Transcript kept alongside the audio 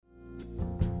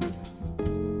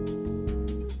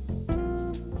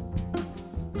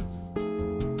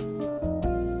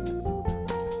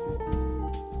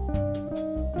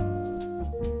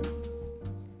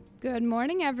Good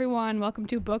morning, everyone. Welcome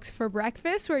to Books for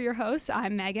Breakfast. We're your hosts.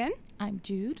 I'm Megan. I'm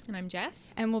Jude. And I'm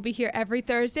Jess. And we'll be here every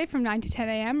Thursday from 9 to 10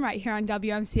 a.m. right here on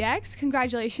WMCX.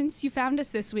 Congratulations, you found us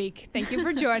this week. Thank you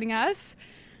for joining us.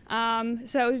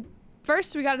 So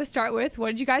first, we got to start with, what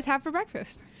did you guys have for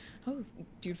breakfast? Oh,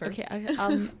 Jude first.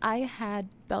 Okay, I had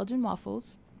Belgian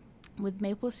waffles with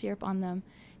maple syrup on them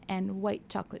and white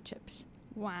chocolate chips.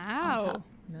 Wow.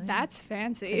 Nice. That's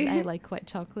fancy. I like white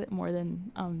chocolate more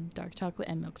than dark chocolate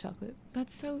and milk chocolate.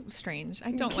 That's so strange.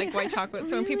 I don't like white chocolate.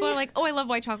 So when people are like, oh, I love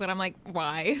white chocolate, I'm like,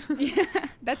 why? Yeah,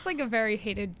 that's like a very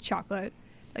hated chocolate,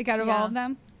 like out of all of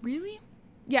them. Really?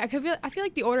 Yeah, I feel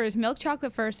like the order is milk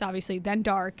chocolate first, obviously, then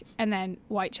dark, and then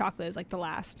white chocolate is like the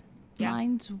last. Yeah.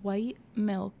 Mine's white,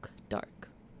 milk, dark.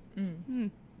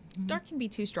 Dark can be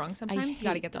too strong sometimes. You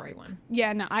got to get the right one.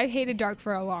 Yeah, no, I hated dark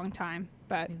for a long time,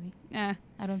 but Really?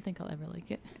 I don't think I'll ever like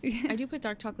it. I do put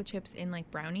dark chocolate chips in like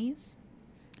brownies.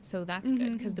 So that's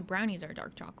good because the brownies are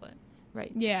dark chocolate.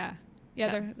 Right. Yeah. Yeah,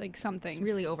 So, they're like some things. It's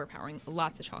really overpowering.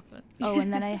 Lots of chocolate. Oh,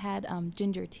 and then I had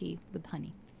ginger tea with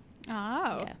honey.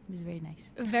 Oh. Yeah, it was very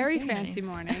nice. Very Very fancy nice.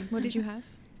 morning. What did you have?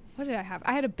 What did I have?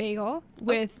 I had a bagel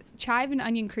with chive and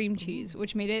onion cream cheese,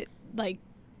 which made it like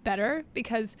better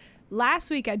because last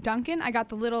week at Dunkin', I got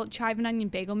the little chive and onion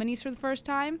bagel minis for the first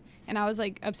time, and I was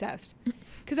like obsessed.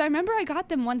 Because I remember I got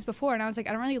them once before, and I was like,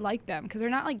 I don't really like them because they're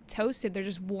not like toasted; they're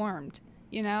just warmed,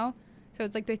 you know. So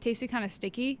it's like they tasted kind of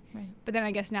sticky. Right. But then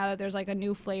I guess now that there's like a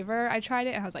new flavor, I tried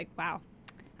it, and I was like, wow,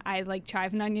 I like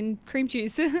chive and onion cream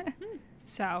cheese.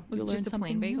 So Was You it just learned a plain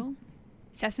something new. bagel?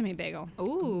 sesame bagel.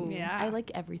 Ooh. Yeah. I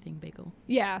like everything bagel.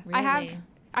 Yeah, Really?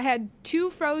 I had 2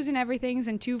 frozen everythings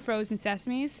and 2 frozen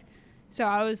sesames. So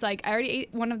I was like, I already ate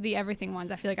one of the everything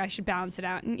ones. I feel like I should balance it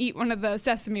out and eat one of the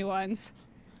sesame ones.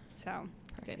 So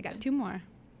Perfect. I got 2 more.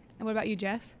 And what about you,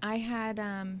 Jess? I had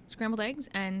scrambled eggs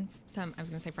and some, I was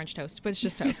going to say French toast, but it's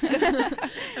just toast.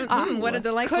 What a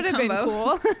delightful Could have been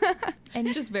combo. cool.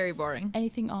 And Just very boring.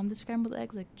 anything on the scrambled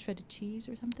eggs, like shredded cheese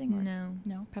or something? Or? No.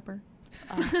 No? Pepper.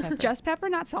 Pepper. Just pepper,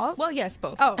 not salt? Well, yes,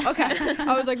 both. Oh, okay.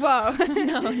 I was like, whoa.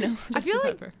 no. I feel the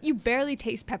like pepper. you barely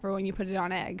taste pepper when you put it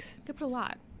on eggs. You could put a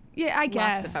lot. Yeah, I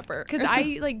guess. Lots of pepper. Because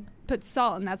I like put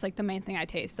salt, and that's like the main thing I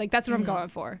taste. Like that's what I'm going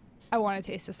for. I want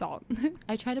to taste the salt.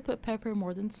 I try to put pepper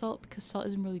more than salt because salt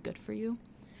isn't really good for you.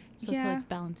 So Yeah. to like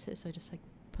balance it, so I just like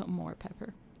put more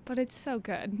pepper. But it's so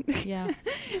good. Yeah,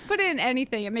 Put it in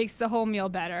anything. It makes the whole meal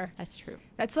better. that's true.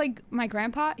 That's like my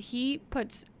grandpa. He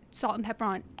puts salt and pepper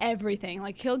on everything.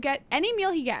 Like he'll get any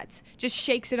meal he gets, just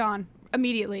shakes it on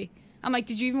immediately. I'm like,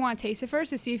 did you even want to taste it first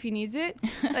to see if he needs it?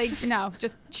 Like, no,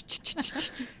 just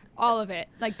all of it.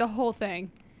 Like the whole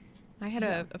thing. I had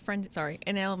a friend,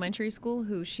 in elementary school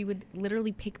who she would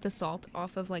literally pick the salt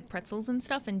off of like pretzels and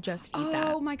stuff and just eat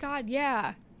that. Oh my God,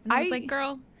 yeah. And I was like,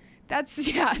 girl, that's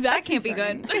that can't be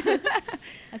good.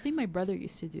 I think my brother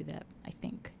used to do that. I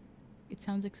think it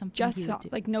sounds like something Just he would salt, do.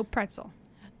 like no pretzel.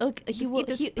 Look, he Just will. eat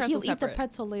this pretzel He'll eat the separate.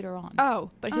 pretzel later on. Oh,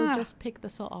 but he'll just pick the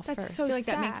salt off that's first. so I feel like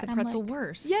that makes the sad. I'm pretzel like,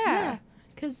 worse. Yeah.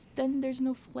 because then there's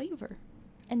no flavor,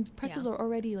 and pretzels are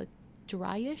already like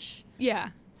dryish. Yeah.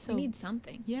 So We need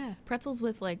something. yeah, Pretzels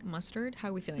with like mustard. How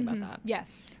are we feeling about that?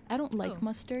 Yes. I don't like Oh.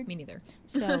 mustard, Me neither.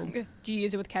 so Do you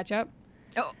use it with ketchup?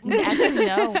 Oh, actually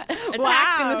no.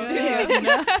 Attacked in the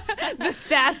studio. The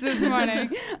sass this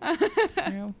morning.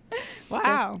 No.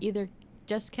 Wow. Either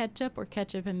just ketchup or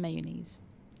ketchup and mayonnaise.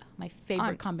 My favorite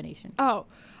On- combination. Oh,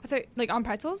 I thought like on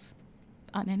pretzels.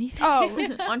 On anything.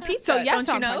 Oh, on pizza. so yes, don't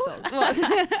you on know? pretzels. Well,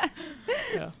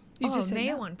 Yeah. you Oh, just said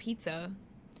mayo no. on pizza.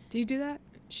 Do you do that?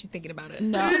 She's thinking about it.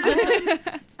 No. I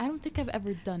don't think I've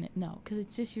ever done it. No, because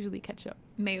it's just usually ketchup,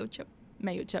 Mayo chip.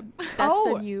 mayo chip. That's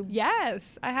oh, the new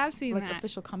yes, I have seen like that.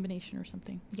 official combination or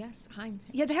something. Yes,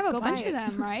 Heinz. Yeah, they have a Go buy bunch of it.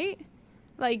 them, right?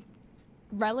 Like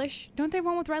relish. Don't they have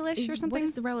one with relish or something? What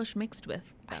is the relish mixed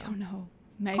with? I though? don't know.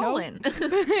 Mayo? Colin.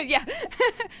 Yeah.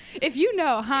 If you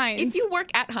know Heinz. If you work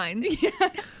at Heinz, yeah,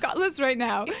 call us right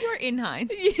now. if you're in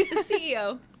Heinz, Yeah. the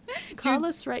CEO. Call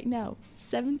us right now,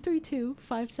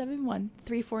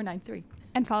 732-571-3493.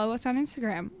 And follow us on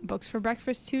Instagram, Books for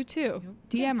Breakfast 22.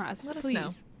 DM Yes, us, let us please. know.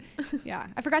 Yeah,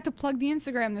 I forgot to plug the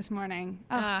Instagram this morning.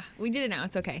 We did it now.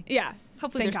 It's okay. Yeah.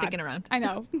 Hopefully thank they're God. sticking around. I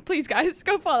know. Please, guys,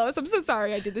 go follow us. I'm so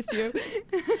sorry I did this to you.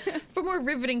 For more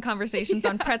riveting conversations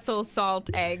on pretzels, salt,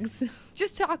 eggs.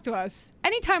 Just talk to us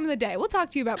any time of the day. We'll talk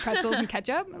to you about pretzels and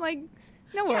ketchup. Like,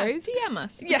 no worries. Yeah, DM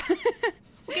us. Yeah.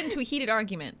 We'll get into a heated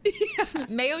argument.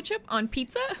 Mayo chip on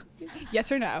pizza?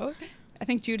 Yes or no? I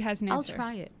think Jude has an I'll answer.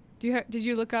 try it. Did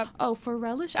you look up? Oh, for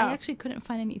relish, Oh. I actually couldn't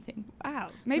find anything. Wow.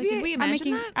 Maybe Maybe did we I'm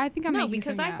imagine making, that? I think I'm no, making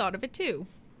because something I up. thought of it too.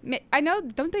 I know.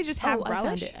 Don't they just have I found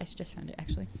relish? it. I just found it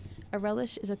actually. A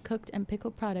relish is a cooked and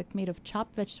pickled product made of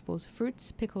chopped vegetables,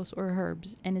 fruits, pickles, or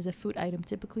herbs, and is a food item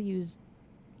typically used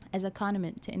as a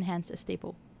condiment to enhance a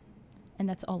staple. And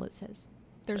that's all it says.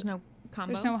 There's no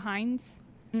combo. There's no Heinz.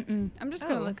 Mm-mm. I'm just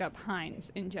gonna Oh. look up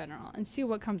Heinz in general and see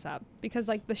what comes up because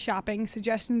like the shopping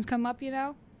suggestions come up, you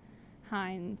know.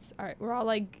 Heinz. All right, we're all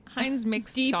like Heinz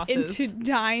mixed deep sauces.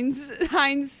 into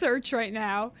Heinz search right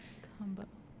now. Combo.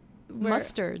 Where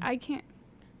Mustard. I can't.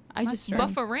 I just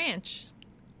Mustard. Buffa Ranch.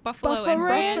 Buffalo Buffa and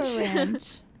Ranch. Ranch. Buffa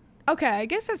Ranch. Okay, I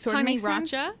guess that sort of Honey makes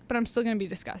sense. Racha. But I'm still gonna be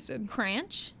disgusted.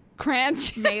 Kranch.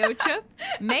 Kranch. Mayo chip.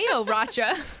 Mayo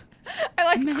Racha. I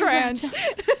like Mayo Kranch.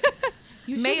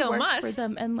 You should Mayo work for must.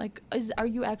 them and like, are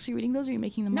you actually reading those or are you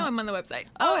making them No, up? I'm on the website.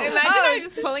 Oh, Oh, imagine oh. I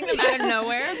was just pulling them out of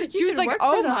nowhere. You She was should like, work for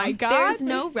 "Oh them. my god." There's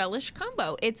no relish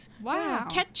combo. It's Wow.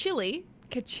 ket chili,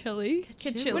 Chili.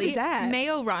 chili, What is that?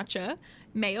 mayo racha,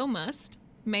 mayo must,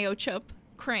 mayo chup,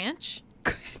 cranch,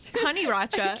 honey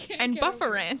racha, can't and get Buffa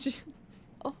over Ranch.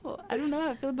 Oh, I don't know how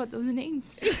I feel about those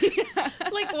names.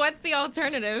 Like, what's the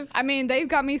alternative? I mean, they've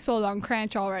got me sold on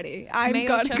Kranch already. I'm Mayo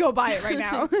gonna chip. go buy it right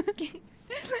now.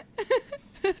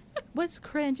 What's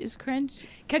Kranch? Is Kranch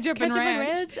Ketchup and ketchup and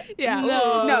ranch. ranch? Yeah.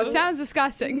 No. No, it sounds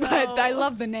disgusting, but I No.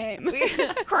 love the name.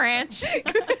 Cranch.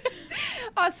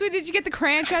 Oh, sweet, did you get the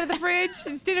Kranch out of the fridge?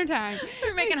 It's dinner time.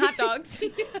 We're making hot dogs.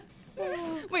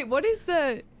 Wait, what is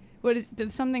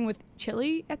there's something with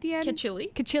chili at the end?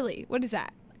 Chili. Kachili. What is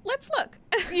that? Let's look.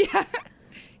 Yeah.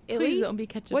 Please Illy? don't be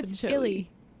ketchup What's and chili. illy?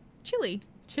 Chili.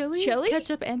 Chili? Chili?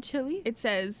 Ketchup and chili? It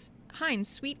says Heinz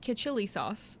sweet chili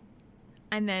sauce.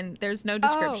 And then there's no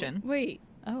description. Oh, wait.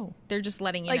 Oh. They're just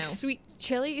letting you Like know. sweet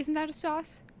chili? Isn't that a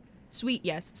sauce? Sweet,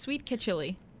 yes. Sweet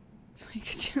chili. Sweet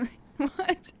chili.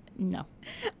 What? No.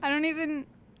 I don't even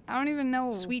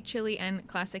know. Sweet chili and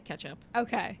classic ketchup.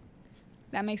 Okay.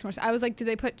 That makes more sense. I was like, did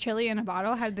they put chili in a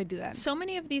bottle? How did they do that? So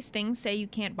many of these things say you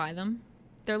can't buy them.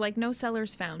 They're like no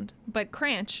sellers found. But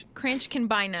Kranch can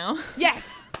buy now.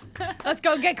 Yes! Let's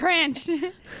go get Kranch.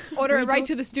 Order We it right do-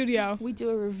 to the studio. We do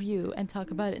a review and talk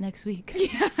about it next week.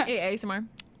 Yeah. Hey, ASMR.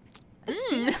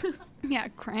 Mm. Yeah,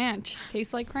 Kranch.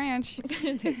 Tastes like Kranch.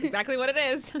 That's exactly what it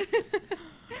is.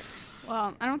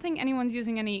 Well, I don't think anyone's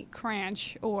using any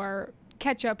Kranch or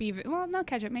ketchup even. Well, no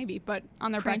ketchup maybe, but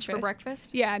on their Kranch breakfast. for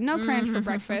breakfast? Yeah, no Kranch for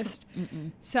breakfast.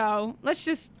 Mm-mm. So let's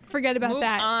just forget about Move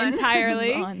that on.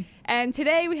 entirely. Move on. And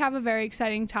today we have a very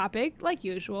exciting topic, like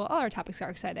usual. All our topics are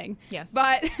exciting. Yes.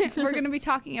 But we're going to be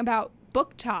talking about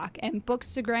book talk and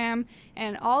Bookstagram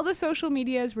and all the social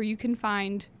medias where you can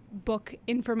find book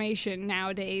information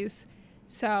nowadays.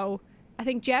 So I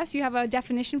think, Jess, you have a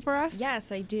definition for us?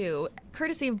 Yes, I do.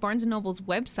 Courtesy of Barnes & Noble's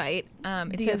website,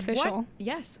 it The says, official.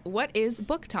 What is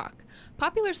Book Talk?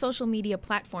 Popular social media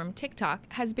platform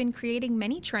TikTok has been creating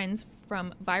many trends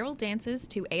from viral dances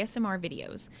to ASMR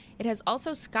videos. It has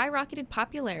also skyrocketed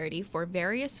popularity for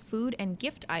various food and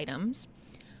gift items.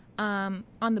 On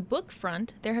the book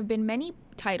front, there have been many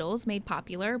titles made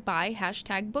popular by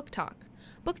hashtag Book Talk.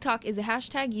 Book Talk is a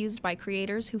hashtag used by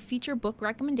creators who feature book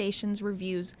recommendations,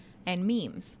 reviews, and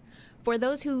memes. For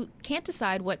those who can't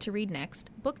decide what to read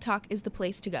next, Book Talk is the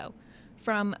place to go.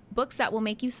 From books that will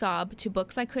make you sob to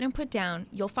books I couldn't put down,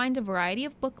 you'll find a variety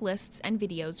of book lists and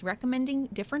videos recommending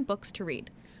different books to read.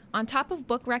 On top of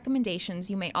book recommendations,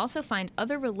 you may also find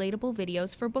other relatable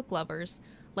videos for book lovers,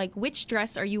 like which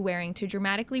dress are you wearing to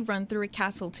dramatically run through a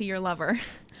castle to your lover,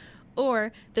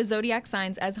 or the zodiac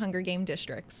signs as Hunger Game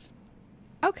districts.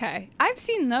 Okay. I've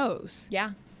seen those.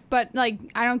 Yeah. But, like,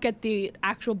 I don't get the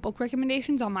actual book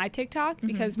recommendations on my TikTok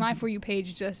because my For You page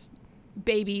is just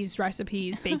babies,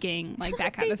 recipes, baking, like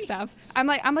that kind of stuff. I'm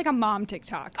like a mom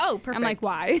TikTok. Oh, perfect. I'm like,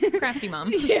 why? Crafty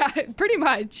mom. Yeah, pretty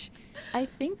much. I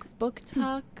think book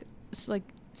talk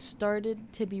started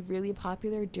to be really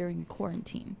popular during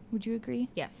quarantine. Would you agree?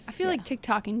 Yes. I feel like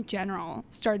TikTok in general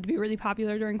started to be really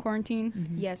popular during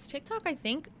quarantine. Yes, TikTok, I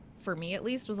think, for me at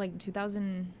least, was like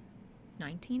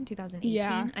 2019, 2018.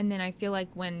 Yeah. And then I feel like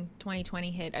when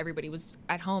 2020 hit, everybody was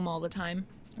at home all the time.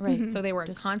 Right. So they were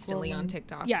Just constantly on scrolling.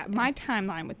 TikTok. Yeah, my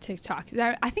timeline with TikTok.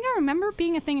 I think I remember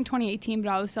being a thing in 2018, but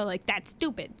I was so like, that's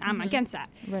stupid. I'm against that.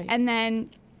 Right. And then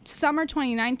summer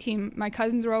 2019, my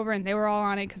cousins were over and they were all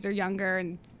on it because they're younger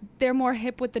and they're more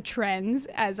hip with the trends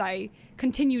as I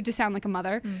continued to sound like a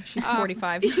mother. She's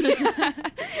 45.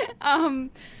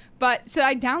 But so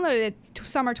I downloaded it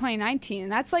summer 2019,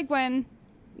 and that's like when,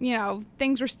 you know,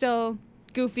 things were still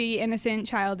goofy, innocent,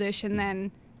 childish, and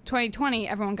then 2020,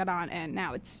 everyone got on, and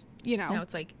now it's, you know. Now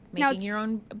it's like Now making your it's-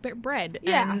 own bread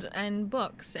Yeah. and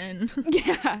books and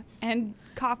Yeah, and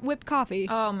whipped coffee.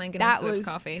 oh my goodness, that whipped was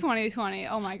coffee. 2020.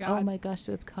 Oh my god. Oh my gosh,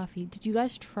 whipped coffee. Did you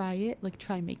guys try it? Like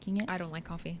try making it? I don't like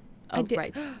coffee. Oh, did.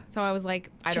 right. So I was like,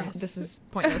 I don't. Jess. This is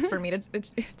pointless for me to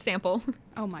sample.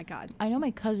 Oh my God. I know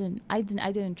my cousin. I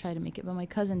didn't try to make it, but my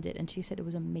cousin did, and she said it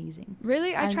was amazing.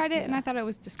 Really? I tried it and yeah. I thought it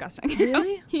was disgusting.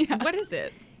 Really? Yeah. What is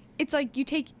it? It's like you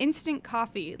take instant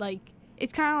coffee. Like,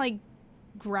 it's kind of like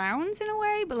grounds in a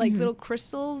way, but like little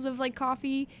crystals of like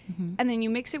coffee. And then you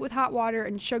mix it with hot water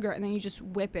and sugar, and then you just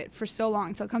whip it for so long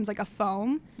until it comes like a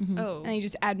foam. Oh, And then you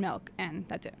just add milk, and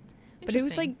that's it. But it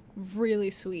was like really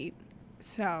sweet.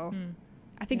 So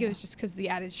I think it was just because the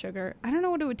added sugar. I don't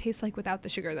know what it would taste like without the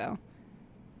sugar, though.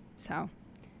 So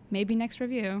maybe next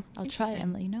review. I'll try it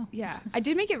and let you know. Yeah, I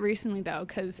did make it recently though,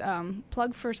 because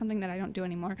plug for something that I don't do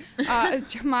anymore.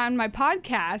 On my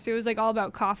podcast, it was like all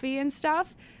about coffee and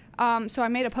stuff. So I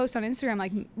made a post on Instagram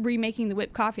like remaking the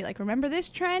whipped coffee. Like, remember this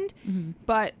trend?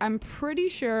 But I'm pretty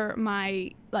sure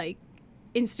my like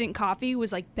instant coffee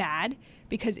was like bad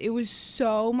because it was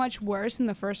so much worse than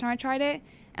the first time I tried it.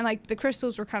 And like the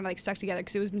crystals were kind of like stuck together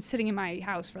because it was been sitting in my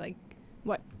house for like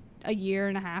what, a year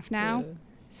and a half now.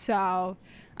 So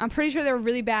I'm pretty sure they were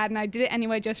really bad, and I did it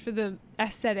anyway just for the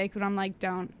aesthetic, but I'm like,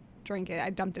 don't drink it. I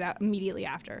dumped it out immediately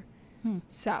after.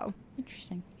 So,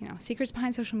 Interesting. you know, secrets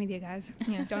behind social media, guys.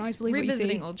 Yeah. Don't always believe what you see.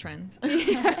 Revisiting old trends.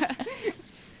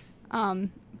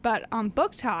 But on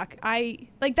Book Talk, I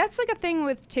like that's like a thing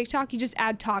with TikTok. You just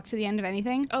add talk to the end of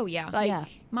anything. Oh yeah. Like, Yeah.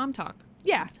 Mom talk.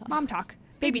 yeah, mom talk,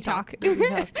 baby talk. Baby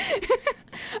talk.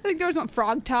 I think there was one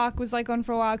frog talk was like on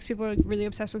for a while because people were like, really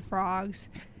obsessed with frogs.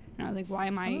 And I was like, why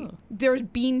am I? Oh. There was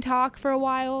bean talk for a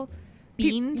while.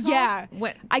 Bean talk? Yeah.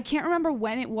 What? I can't remember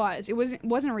when it was. It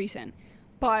wasn't recent,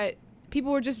 but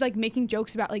people were just like making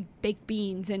jokes about like baked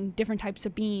beans and different types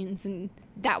of beans, and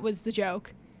that was the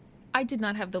joke. I did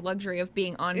not have the luxury of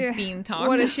being on Yeah. Bean Talk.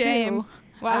 What a Me shame. too.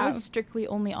 Wow. I was strictly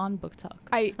only on Book Talk.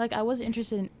 I wasn't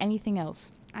interested in anything else.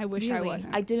 I wish I Really?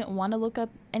 wasn't. I didn't want to look up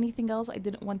anything else. I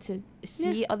didn't want to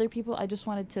see other people. I just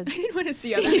wanted to. I didn't want to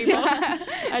see other people.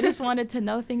 I just wanted to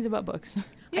know things about books.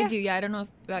 Yeah. I do, yeah. I don't know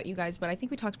about you guys, but I think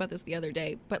we talked about this the other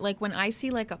day. But like when I see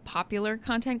like a popular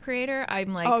content creator,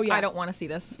 I'm like, Oh, yeah. I don't want to see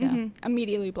this. Yeah. Mhm.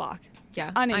 Immediately block.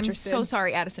 Yeah. I'm Uninterested. so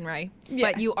sorry, Addison Ray.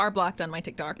 Yeah. But you are blocked on my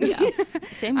TikTok. Yeah.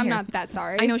 Same here. I'm not that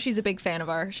sorry. I know she's a big fan of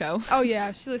our show. Oh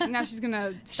yeah, now she's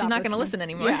gonna. She's Stop not going to listening. listen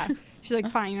anymore. Yeah, she's like,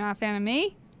 fine, you're not a fan of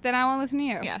me, then I won't listen to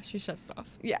you. Yeah, she shuts it off.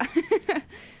 Yeah.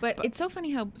 But it's so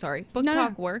funny how, Book No, no.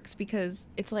 Talk works because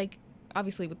it's like,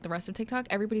 obviously with the rest of TikTok,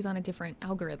 everybody's on a different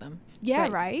algorithm. Yeah.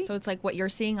 Right. Right. So it's like what you're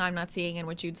seeing, I'm not seeing, and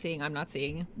what you'd seeing, I'm not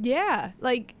seeing. Yeah,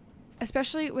 like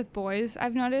especially with boys,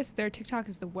 I've noticed their TikTok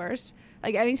is the worst.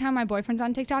 Like anytime my boyfriend's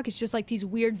on TikTok, it's just like these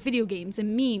weird video games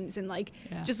and memes and like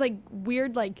Yeah. just like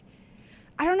weird like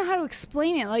I don't know how to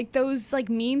explain it. Like those like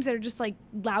memes that are just like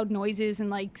loud noises and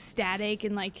like static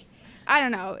and like I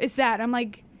don't know. It's that. I'm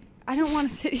like I don't want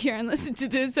to sit here and listen to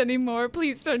this anymore.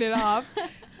 Please turn it off.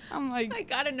 I'm like I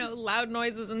gotta know loud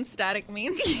noises and static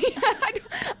means. yeah, I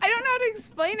don't know how to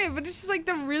explain it, but it's just like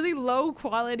the really low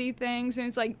quality things, and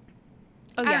it's like,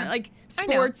 Oh I don't yeah, know, like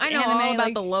sports, I know anime, all about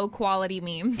like, the low quality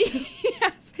memes.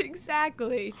 yes,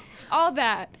 exactly, all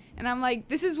that, and I'm like,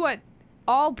 this is what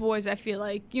all boys I feel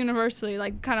like universally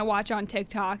like kind of watch on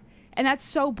TikTok, and that's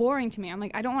so boring to me. I'm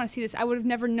like, I don't want to see this. I would have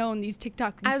never known these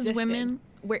TikTok As existed. women,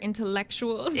 we're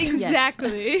intellectuals.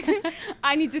 Exactly.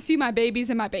 I need to see my babies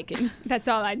and my bacon. That's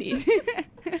all I need.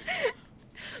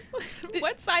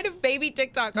 What side of baby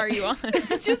TikTok are you on?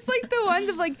 It's just like the ones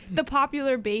of like the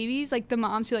popular babies, like the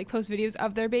moms who like post videos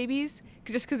of their babies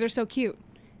just because they're so cute.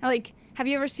 Like, have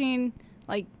you ever seen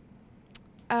like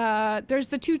there's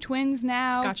the two twins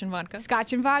now, Scotch and vodka.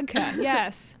 Scotch and Vodka.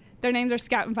 Yes, their names are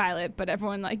Scout and Violet, but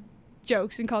everyone like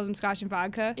jokes and calls them Scotch and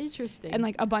Vodka, Interesting. and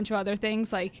like a bunch of other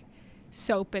things like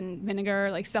soap and vinegar,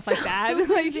 like stuff like Soap that. and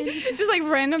Like just like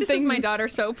random This things. is my daughter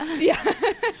Soap. Yeah.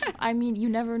 I mean, you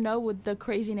never know with the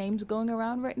crazy names going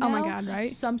around right now. Oh my God, right?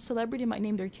 Some celebrity might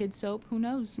name their kid Soap. Who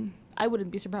knows? I wouldn't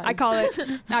be surprised. I call it.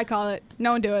 I call it.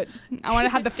 No one do it. I want to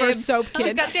have the first Dibs. soap kid.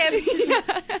 She's got dibs.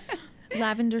 Yeah.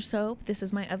 Lavender Soap. This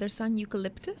is my other son,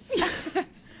 Eucalyptus.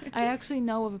 I actually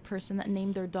know of a person that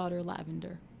named their daughter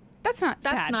Lavender. That's not.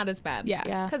 That's bad. not as bad. Yeah.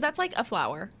 Yeah. Because that's like a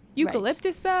flower.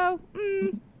 Eucalyptus though.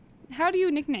 How do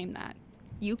you nickname that?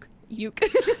 Uke. Uke.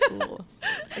 Cool.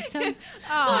 It sounds.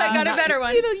 Oh, I got a better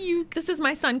one. Little uke. This is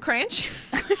my son, Kranch.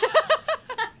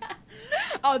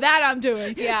 Oh, that I'm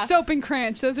doing. Yeah. Soap and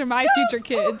Kranch. Those are my future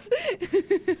kids.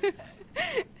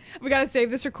 We gotta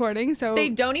save this recording. So They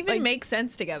don't even like, make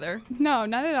sense together. No,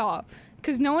 not at all.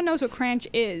 Because no one knows what Kranch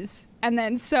is, and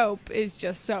then soap is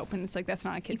just soap, and it's like that's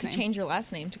not a You kid's could name. change your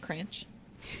last name to Kranch.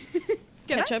 Can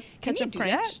I? Ketchup. Can you Ketchup do Kranch.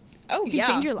 that? Oh, You can yeah.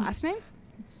 change your last name.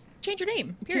 Change your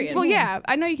name. Period. Well, yeah,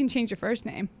 I know you can change your first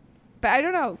name, but I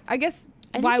don't know. I guess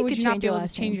why you would could you not change be your able to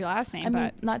last change name. your last name? I mean,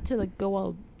 But not to like go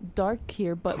all dark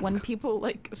here, but when people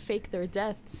like fake their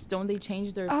deaths, don't they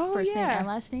change their Oh, first name yeah. and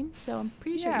last name? So I'm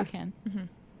pretty sure Yeah. you can.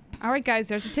 all right, guys,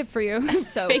 there's a tip for you.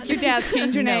 So Fake your death,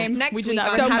 change your name. Next We do week not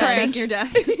on So how to Kranch. fake your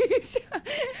death.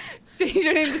 Change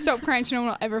your name to Soap Kranch. No one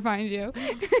will ever find you.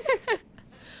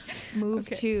 Move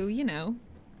Okay. to, you know,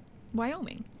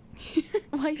 Wyoming.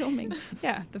 Wyoming.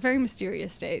 Yeah, the very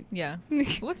mysterious state. Yeah.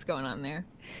 What's going on there?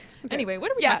 Okay. Anyway,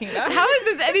 what are we Yeah. talking about? How does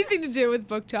this anything to do with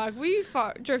book talk? We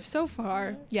drift so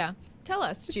far. Yeah. Tell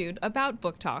us, Jude, about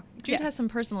Book Talk. Jude Yes. has some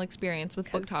personal experience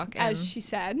with Book 'Cause Talk. as she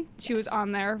said, she was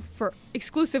on there for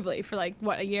exclusively for like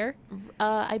what, a year?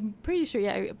 I'm pretty sure,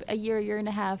 yeah, a year and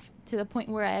a half, to the point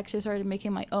where I actually started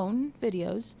making my own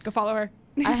videos. Go follow her.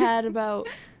 I had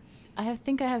I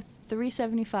think I have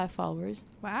 375 followers.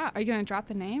 Wow. Are you gonna drop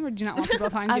the name, or do you not want people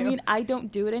to find you? I mean, I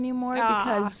don't do it anymore Ah.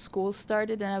 because school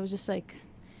started, and I was just like,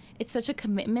 it's such a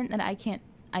commitment that I can't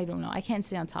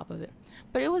stay on top of it.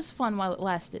 But it was fun while it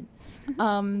lasted.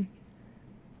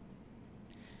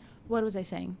 What was I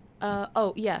saying?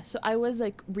 Oh yeah, so I was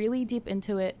like really deep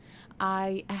into it.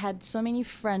 I had so many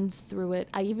friends through it.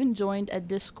 I even joined a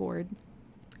Discord,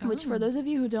 which for those of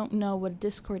you who don't know what a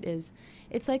Discord is,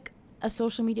 it's like a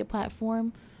social media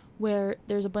platform where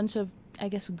there's a bunch of, I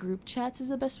guess, group chats is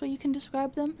the best way you can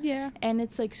describe them. yeah. And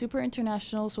it's like super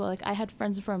international. So like I had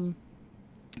friends from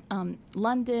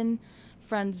London,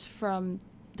 friends from,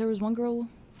 there was one girl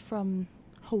from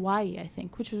Hawaii, I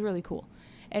think, which was really cool.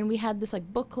 And we had this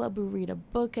like book club. We read a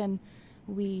book and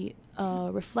we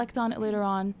reflect on it later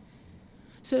on.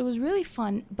 So it was really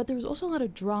fun, but there was also a lot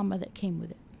of drama that came with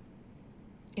it.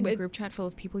 In a With- group chat full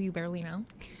of people you barely know.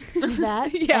 That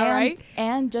Yeah, right?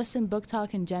 and just in book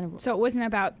talk in general. So it wasn't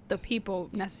about the people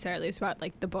necessarily. It's about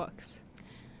like the books.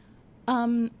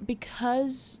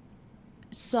 Because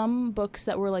some books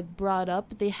that were like brought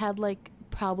up, they had like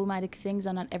problematic things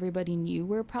that not everybody knew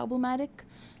were problematic.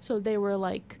 So they were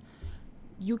like,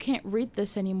 you can't read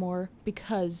this anymore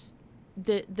because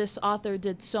this author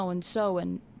did so and so,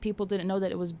 and people didn't know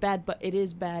that it was bad, but it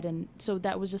is bad. And so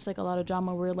that was just like a lot of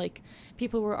drama where like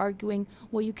people were arguing,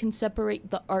 well, you can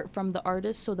separate the art from the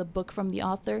artist, so the book from the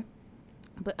author.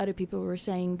 But other people were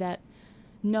saying that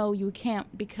no, you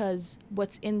can't, because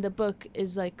what's in the book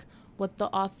is like what the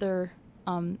author,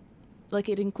 like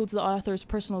it includes the author's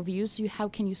personal views. So how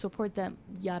can you support them?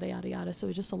 Yada, yada, yada. So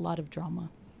it's just a lot of drama.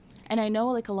 And I know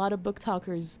like a lot of book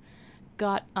talkers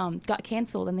got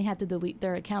canceled and they had to delete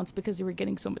their accounts because they were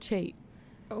getting so much hate.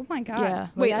 Oh my god. Yeah.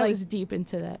 Wait, I like was deep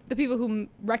into that. the people who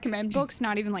recommend books,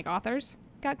 not even like authors,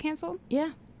 got canceled?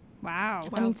 Yeah. Wow.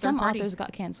 I mean, third some party. authors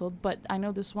got canceled, but I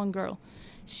know this one girl,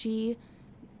 she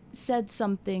said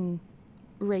something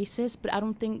racist, but I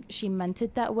don't think she meant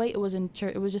it that way. It was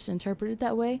it was just interpreted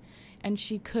that way, and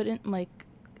she couldn't like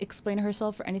explain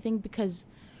herself or anything because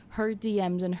her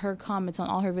DMs and her comments on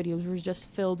all her videos were just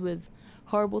filled with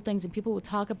horrible things, and people would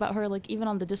talk about her. Like even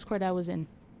on the Discord I was in,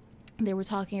 they were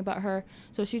talking about her.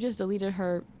 So she just deleted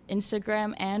her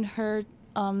Instagram and her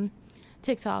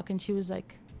TikTok, and she was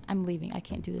like, I'm leaving. I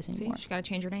can't do this See, anymore. she's got to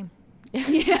change her name.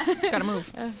 Yeah. She's got to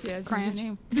move. Yeah, it's Kranch. her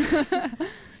name.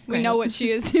 We know what she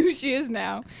is, who she is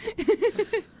now.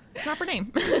 Drop her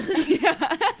name.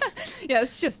 Yeah. Yeah,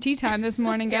 it's just tea time this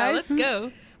morning, guys. Yeah, let's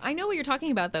go. I know what you're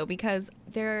talking about though, because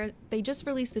they just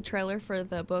released the trailer for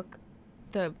the book,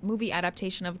 the movie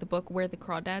adaptation of the book Where the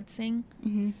Crawdads Sing,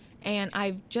 and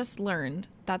I've just learned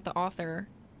that the author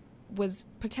was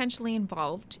potentially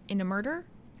involved in a murder.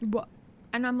 What?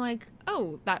 And I'm like,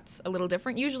 oh, that's a little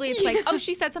different. Usually it's like, oh,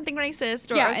 she said something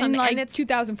racist or Yeah, something, in like and it's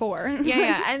 2004.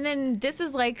 yeah. And then this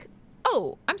is like,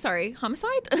 oh, I'm sorry,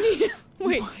 homicide.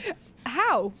 Wait,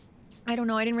 how? I don't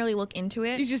know. I didn't really look into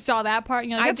it. You just saw that part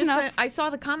and you're like, that's enough. I saw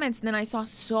the comments, and then I saw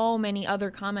so many other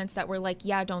comments that were like,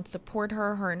 yeah, don't support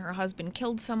her. Her and her husband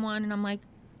killed someone. And I'm like,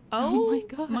 oh my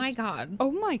gosh. my God.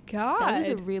 Oh my god. That was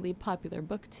a really popular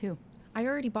book too. I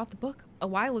already bought the book a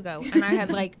while ago, and I had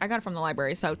I got it from the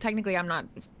library. So technically I'm not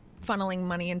funneling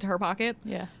money into her pocket,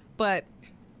 Yeah. but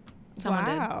someone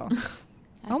wow.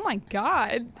 Oh my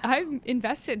god. I'm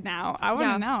invested now. I want to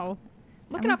Yeah. know.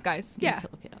 did. Look it up, guys. You Yeah. need to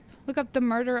look it up. Look up the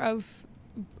murder of,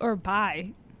 or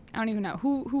by, I don't even know.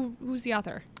 Who's the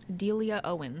author? Delia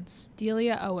Owens.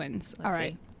 Delia Owens. Let's All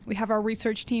right. see. We have our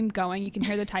research team going. You can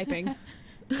hear the typing.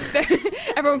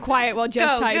 Everyone quiet while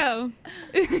Jess types.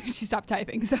 She stopped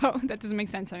typing, so that doesn't make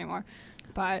sense anymore.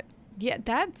 But yeah,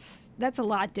 that's a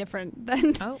lot different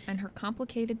than Oh, and her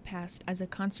complicated past as a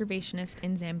conservationist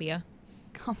in Zambia.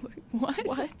 what?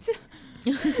 What?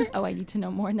 Oh, I need to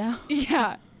know more now.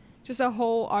 Yeah, just a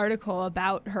whole article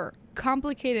about her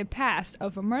complicated past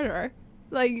of a murderer.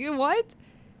 Like what?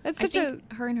 That's I such a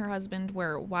think her and her husband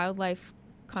were wildlife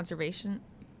conservation.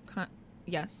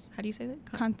 Yes. How do you say that?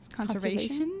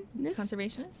 conservation.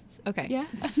 Conservationists? Okay. Yeah.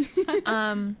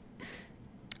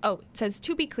 It says,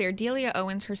 to be clear, Delia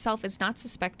Owens herself is not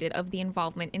suspected of the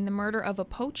involvement in the murder of a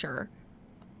poacher.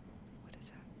 What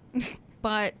is that?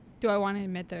 But Do I want to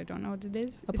admit that I don't know what it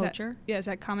is? a poacher? Is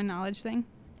that common knowledge thing?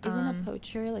 Isn't a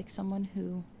poacher like someone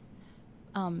who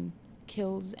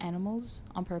kills animals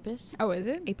on purpose? Oh, is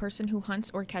it? A person who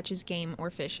hunts or catches game or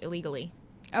fish illegally.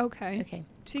 Okay. Okay.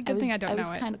 See, good thing I don't know I was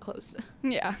it. kind of close.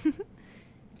 Yeah.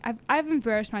 I've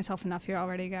embarrassed myself enough here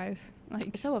already, guys.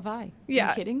 Like, So have I. Yeah. Are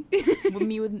you kidding?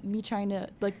 with me trying to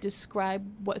like describe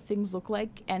what things look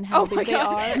like and how Oh my big they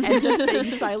God. are and just staying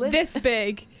silent. this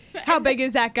big. How big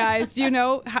is that, guys? Do you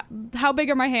know how big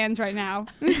are my hands right now?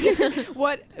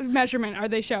 What measurement are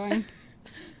they showing?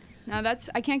 Now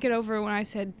I can't get over when I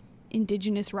said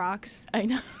indigenous rocks I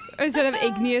know. instead of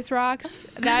igneous rocks.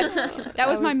 That was my that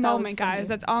was moment, guys. funny.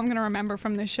 That's all I'm gonna remember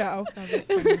from this show. That was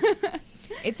funny.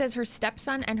 It says her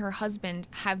stepson and her husband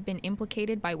have been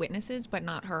implicated by witnesses, but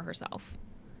not her herself.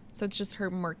 So it's just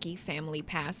her murky family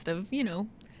past of,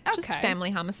 just Okay.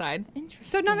 family homicide. Interesting.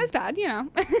 So not as bad,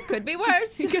 Could be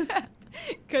worse.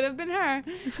 Could have been her.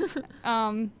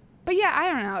 But yeah, I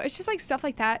don't know. It's just like stuff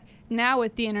like that now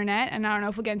with the internet, and I don't know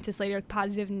if we'll get into this later with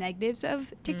positive and negatives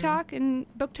of TikTok and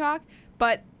book talk,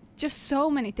 but just so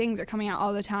many things are coming out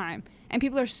all the time, and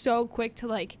people are so quick to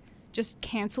like just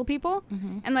cancel people,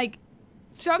 and like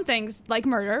some things like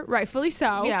murder, rightfully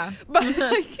so. Yeah. But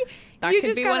like That you could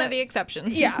just be gotta, one of the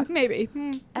exceptions. Yeah, maybe.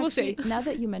 We'll Actually, see. Now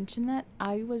that you mention that,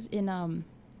 I was in a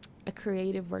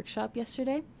creative workshop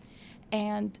yesterday,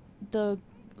 and the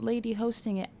lady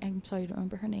hosting it, I'm sorry, I don't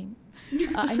remember her name.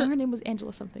 I know her name was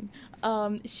Angela something.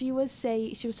 She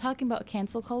was talking about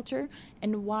cancel culture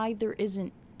and why there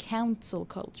isn't council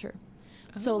culture.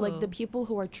 So like the Oh. people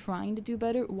who are trying to do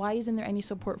better, why isn't there any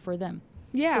support for them?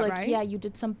 Yeah, So like, right. yeah, you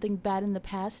did something bad in the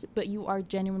past, but you are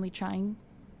genuinely trying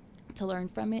to learn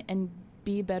from it and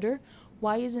be better.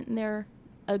 Why isn't there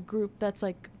a group that's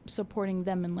like supporting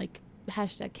them and like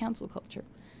hashtag cancel culture?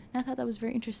 And I thought that was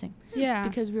very interesting. Yeah.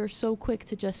 Because we were so quick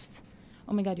to just,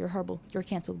 oh my God, you're horrible. You're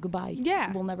canceled. Goodbye.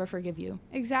 Yeah. We'll never forgive you.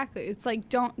 Exactly. It's like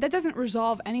that doesn't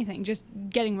resolve anything. Just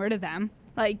getting rid of them.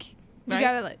 Like you Right.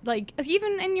 gotta like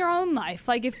even in your own life.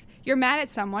 Like if you're mad at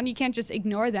someone, you can't just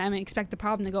ignore them and expect the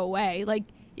problem to go away. Like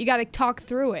you gotta talk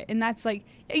through it, and that's like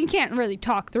you can't really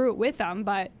talk through it with them,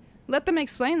 but let them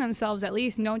explain themselves at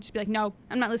least, and don't just be like, no,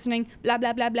 I'm not listening. Blah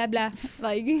blah blah blah blah.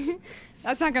 Like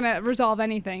that's not gonna resolve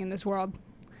anything in this world.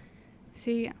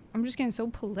 See, I'm just getting so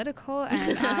political,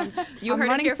 and You I'm heard it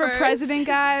running here for first. president,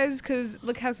 guys, because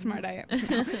look how smart I am.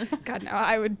 No. God, no,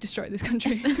 I would destroy this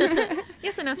country.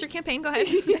 Yes, announce your campaign. Go ahead.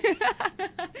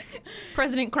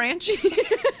 President Kranch.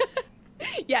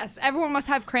 Yes, everyone must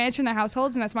have Kranch in their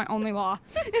households, and that's my only law.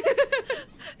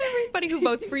 Everybody who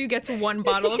votes for you gets one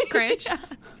bottle of Kranch.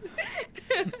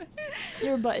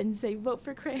 Your buttons say vote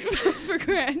for Kranch. For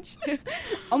Kranch.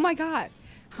 Oh my God,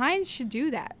 Heinz should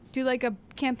do that. Do like a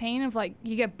campaign of like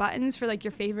you get buttons for like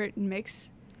your favorite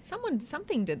mix.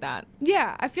 Something did that.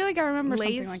 Yeah, I feel like I remember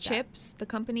Lay's something like Chips, the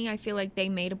company, I feel like they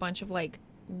made a bunch of like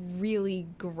really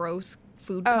gross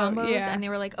food Oh, combos, yeah. and they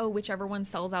were like, oh, whichever one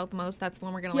sells out the most, that's the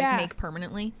one we're gonna Yeah. like make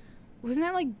permanently. that. Wasn't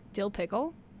that like dill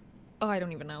pickle? Oh, I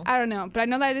don't even know. I don't know, but I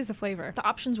know that is a flavor. The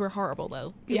options were horrible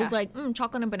though. It Yeah. was like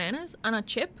chocolate and bananas on a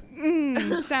chip.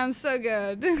 Sounds so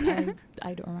good.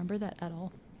 I don't remember that at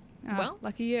all. Oh, Well.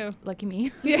 lucky you. Lucky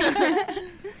me. Yeah.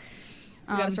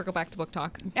 We gotta circle back to book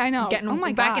talk. I know. Getting oh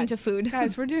my back God. into food.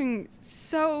 Guys, we're doing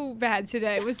so bad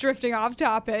today with drifting off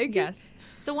topic. Yes.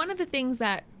 So one of the things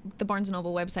that the Barnes &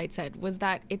 Noble website said was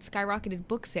that it skyrocketed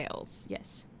book sales.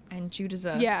 Yes. And Jude is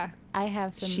a Yeah. I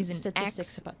have some she's an statistics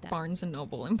ex about that. Barnes &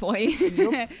 Noble employee.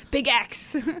 Big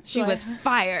X. She So I- was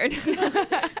fired.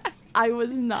 I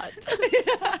was not.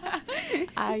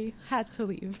 I had to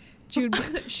leave. Jude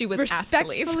She was asked to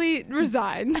leave. respectfully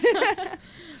resigned.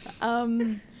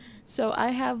 So I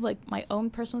have like my own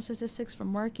personal statistics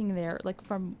from working there, like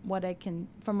from what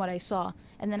I saw,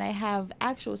 and then I have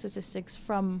actual statistics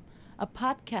from a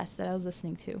podcast that I was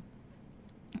listening to.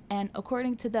 And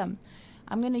according to them,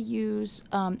 I'm gonna use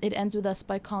 "It Ends with Us"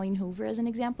 by Colleen Hoover as an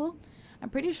example. I'm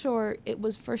pretty sure it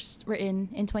was first written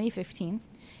in 2015,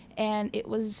 and it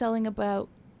was selling about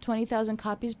 20,000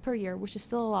 copies per year, which is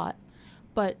still a lot.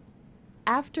 But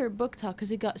after Book Talk,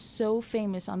 because it got so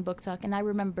famous on Book Talk, and I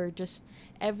remember just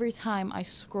every time I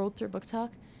scrolled through Book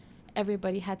Talk,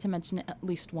 everybody had to mention it at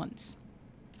least once.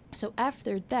 So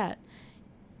after that,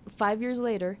 5 years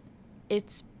later,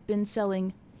 it's been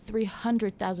selling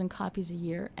 300,000 copies a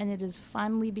year, and it has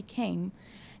finally became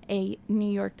a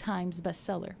New York Times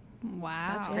bestseller. Wow.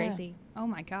 That's crazy. Oh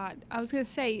my God. I was going to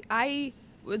say, I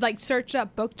would like search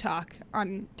up Book Talk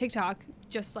on TikTok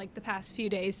just like the past few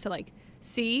days to like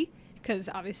see, because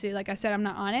obviously, like I said, I'm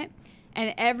not on it.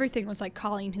 And everything was like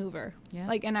Colleen Hoover. Yeah.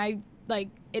 Like, and I like,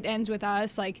 it ends with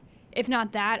us. Like, if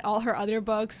not that, all her other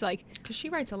books, like, Because she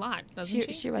writes a lot, doesn't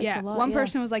she? She writes yeah, a lot. one yeah.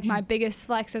 person was like my biggest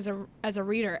flex as a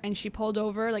reader, and she pulled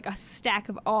over like a stack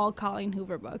of all Colleen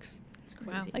Hoover books. It's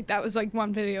crazy. Wow. Like, that was like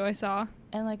one video I saw.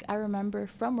 And like I remember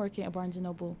from working at Barnes &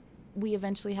 Noble, we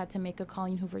eventually had to make a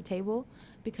Colleen Hoover table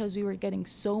because we were getting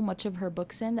so much of her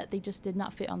books in that they just did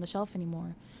not fit on the shelf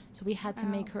anymore. So we had to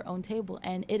make her own table,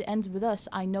 and it ends with us.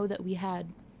 I know that we had,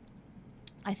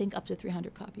 I think, up to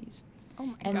 300 copies. Oh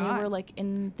my And God. they were like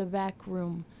in the back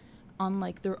room on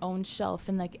like their own shelf,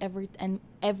 and like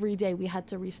every day we had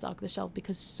to restock the shelf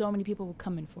because so many people would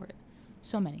come in for it.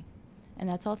 So many. And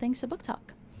that's all thanks to Book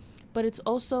Talk. But it's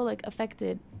also like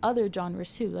affected other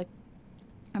genres too. Like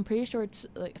I'm pretty sure it's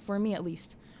like, for me at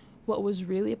least, what was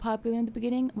really popular in the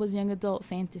beginning was young adult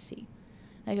fantasy.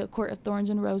 Like A Court of Thorns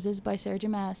and Roses by Sarah J.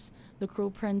 Maas, The Cruel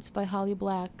Prince by Holly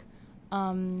Black,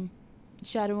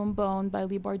 Shadow and Bone by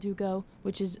Leigh Bardugo,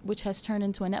 which has turned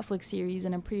into a Netflix series,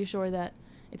 and I'm pretty sure that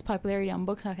its popularity on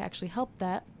Book Talk actually helped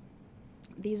that.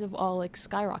 These have all like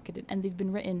skyrocketed, and they've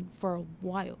been written for a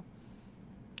while.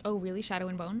 Oh, really? Shadow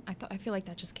and Bone? I feel like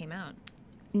that just came out.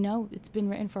 No, it's been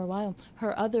written for a while.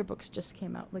 Her other books just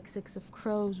came out, like Six of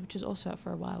Crows, which is also out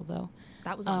for a while though.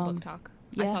 That was on Book Talk.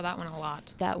 I yeah. saw that one a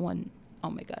lot. That one, oh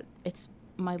my God, it's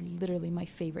literally my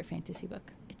favorite fantasy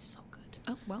book. It's so good.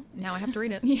 Oh, well, now I have to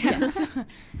read it. Yes,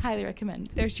 highly recommend.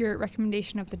 There's your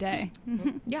recommendation of the day.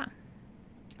 Yeah.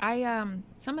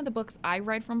 Some of the books I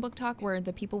read from Book Talk were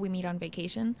The People We Meet on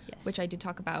Vacation, Yes. which I did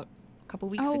talk about a couple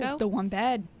weeks Oh, ago. the one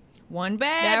bed. One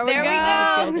bed. There we There we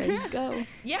go. go. There you go.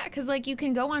 Yeah, because like you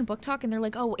can go on Book Talk and they're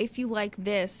like, oh, if you like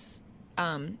this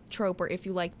trope or if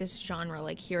you like this genre,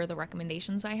 like here are the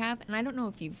recommendations I have. And I don't know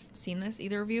if you've seen this,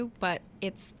 either of you, but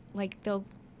it's like they'll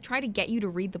try to get you to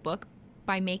read the book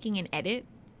by making an edit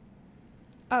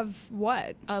Of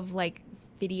what? of like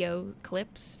video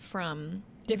clips from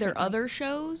Differently. either other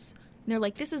shows. And they're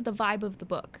like, this is the vibe of the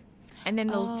book. And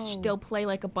then Oh. they'll play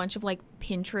like a bunch of like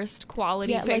Pinterest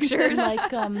quality Yeah, pictures.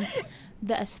 like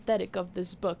the aesthetic of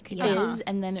this book Yeah. is,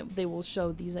 and then they will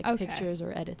show these like Okay. pictures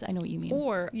or edits. I know what you mean.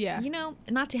 Or, Yeah. you know,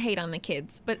 not to hate on the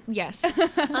kids, but yes.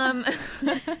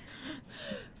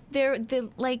 They're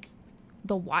like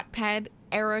the Wattpad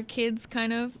era kids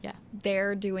kind of. Yeah.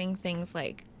 They're doing things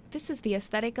like, this is the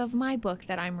aesthetic of my book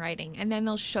that I'm writing. And then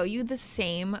they'll show you the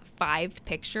same 5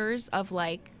 pictures of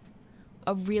like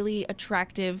a really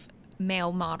attractive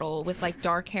male model with like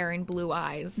dark hair and blue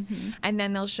eyes. And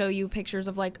then they'll show you pictures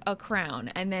of like a crown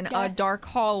and then a Yes. dark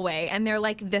hallway. And they're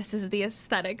like, this is the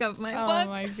aesthetic of my Oh book.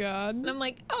 my God. And I'm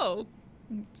like, oh,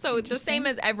 so the same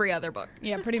as every other book.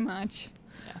 Yeah, pretty much.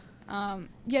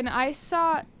 Yeah, and I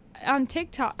saw on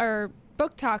TikTok or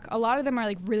Book Talk, a lot of them are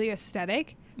like really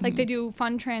aesthetic. Like they do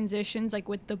fun transitions, like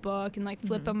with the book, and like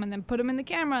flip them and then put them in the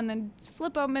camera and then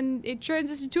flip them and it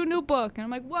transitions to a new book. And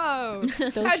I'm like, whoa,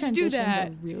 Those how'd you do transitions that?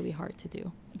 are really hard to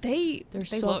do. They They're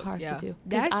They so look- hard yeah. to do.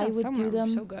 Yeah, Because I would some do are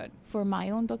them so good. for my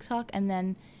own Book Talk, and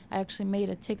then I actually made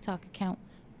a TikTok account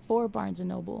for Barnes and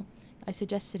Noble. I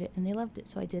suggested it, and they loved it,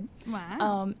 so I did.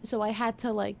 Wow. So I had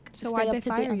to like So stay why'd up they to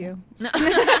date. fire on you? that.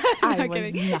 No. I Not was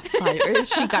kidding. not fired.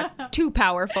 She got too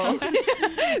powerful.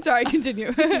 Sorry,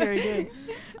 continue. Very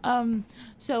good.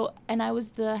 So, and I was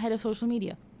the head of social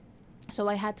media. So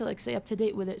I had to like stay up to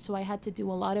date with it. So I had to do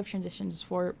a lot of transitions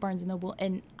for Barnes & Noble.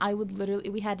 And I would literally,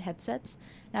 we had headsets.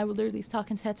 And I would literally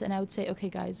talk into headsets and I would say, okay,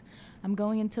 guys, I'm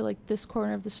going into like this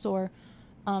corner of the store.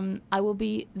 I will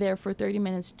be there for 30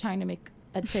 minutes trying to make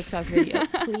a TikTok video.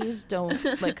 Please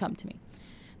don't like come to me.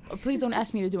 Or please don't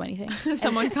ask me to do anything.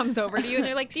 Someone comes over to you and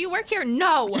they're like, do you work here?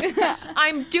 No,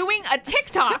 I'm doing a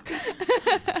TikTok.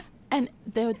 And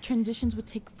the transitions would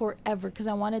take forever because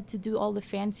I wanted to do all the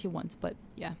fancy ones. But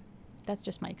yeah, that's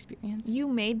just my experience. You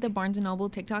made the Barnes & Noble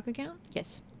TikTok account?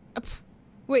 Yes.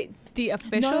 Wait, the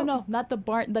official? No, not the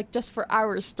barn. Like just for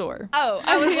our store. Oh,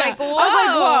 I was like, whoa. I was like,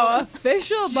 whoa,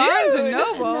 official Barnes and Dude.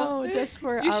 Noble. No, just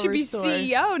for You our should be store.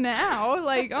 CEO now.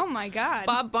 Like, oh my God.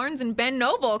 Bob Barnes and Ben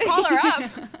Noble, call her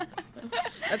up.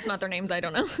 That's not their names, I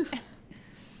don't know.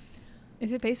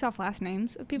 Is it based off last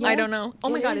names of people? I don't know. Oh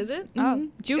my It God, is. is it? Oh, Mhm. Is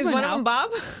juvenile. one of them Bob?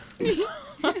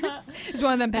 Is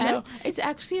one of them Ben? No, it's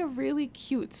actually a really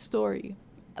cute story,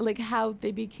 like how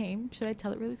they became. Should I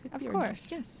tell it really quickly? Of or no?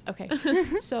 course. Yes. Okay.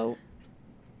 So,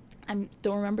 I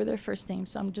don't remember their first name,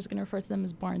 so I'm just gonna refer to them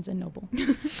as Barnes and Noble.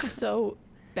 So,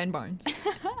 Ben Barnes.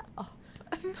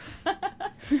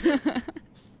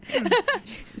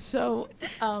 So,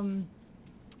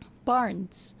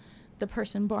 Barnes, the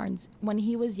person Barnes, when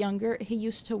he was younger, he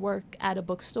used to work at a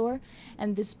bookstore,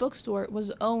 and this bookstore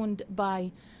was owned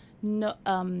by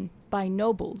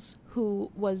nobles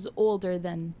who was older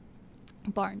than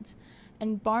Barnes.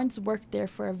 And Barnes worked there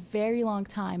for a very long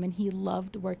time, and he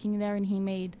loved working there, and he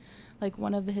made, like,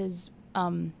 one of his,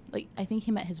 I think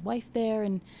he met his wife there,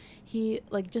 and he,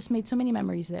 like, just made so many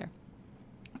memories there.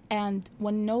 And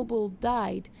when Noble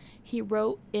died, he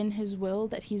wrote in his will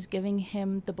that he's giving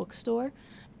him the bookstore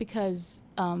because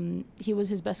he was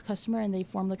his best customer, and they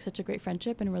formed, like, such a great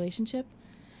friendship and relationship.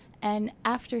 And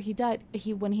after he died,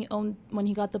 when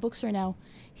he got the bookstore now,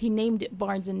 he named it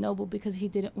Barnes and Noble because he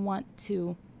didn't want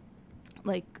to,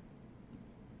 like,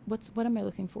 what am I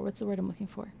looking for? What's the word I'm looking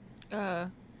for?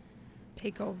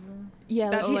 Take over. Yeah,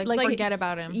 like forget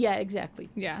about him. Yeah, exactly.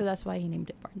 Yeah. So that's why he named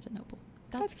it Barnes and Noble.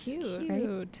 That's cute.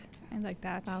 Right? I like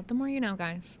that. Well, the more you know,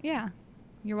 guys. Yeah.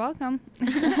 You're welcome.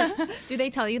 Do they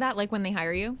tell you that, like, when they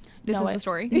hire you? This is the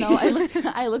story? No, I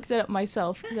looked it up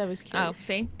myself because I was curious. Oh,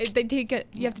 see?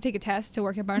 You have to take a test to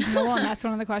work at Barnes & Noble, and that's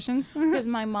one of the questions. Because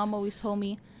my mom always told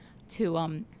me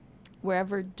to,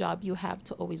 wherever job you have,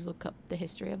 to always look up the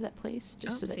history of that place,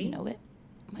 just so that you know it.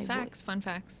 Fun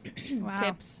facts. Wow.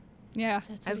 Tips. Yeah.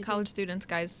 So As college students,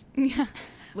 guys. Yeah.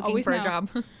 Looking Always for a know. job.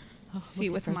 See,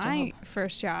 with my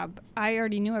first job, I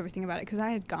already knew everything about it because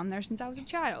I had gone there since I was a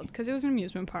child because it was an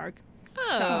amusement park.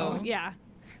 Oh. So, yeah.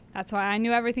 That's why I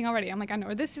knew everything already. I'm like, I know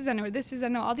where this is, I know where this is, I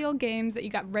know all the old games that you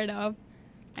got rid of.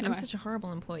 Anyway. I'm such a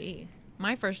horrible employee.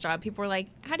 My first job, people were like,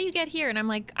 how do you get here? And I'm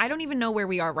like, I don't even know where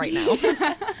we are right now.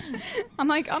 I'm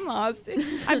like, I'm lost.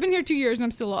 I've been here 2 years and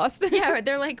I'm still lost. Yeah,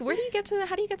 they're like, how do you get to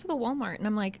the Walmart? And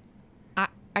I'm like,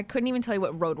 I couldn't even tell you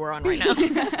what road we're on right now.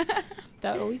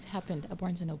 That always happened at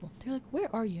Barnes & Noble. They're like,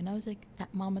 where are you? And I was like,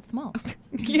 at Monmouth Mall.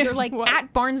 You're like, what?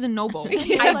 at Barnes & Noble.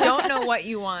 Yeah. I don't know what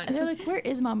you want. And they're like, where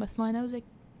is Monmouth Mall? And I was like,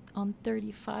 on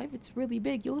 35. It's really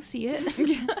big. You'll see it.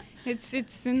 Yeah. It's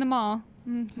in the mall.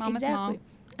 Monmouth Mall.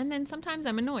 And then sometimes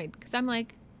I'm annoyed because I'm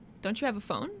like, don't you have a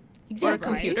phone? Exactly. Or a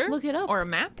computer? Look it up. Or a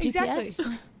map? Exactly.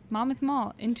 GPS. Monmouth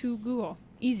Mall into Google.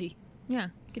 Easy. Yeah.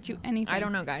 Get you anything. I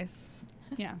don't know, guys.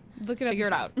 Yeah. Look it up. Figure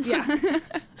it out. Yeah.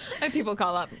 I have people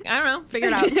call up. I don't know. Figure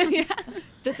it out. Yeah.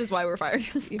 This is why we're fired.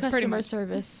 Customer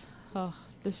service. Oh,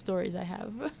 the stories I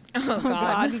have. Oh,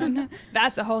 God.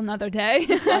 That's a whole nother day.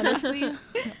 Honestly.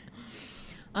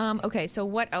 Okay, so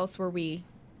what else were we...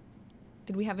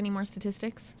 Did we have any more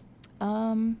statistics?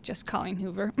 Just Colleen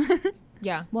Hoover.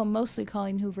 Yeah. Well, mostly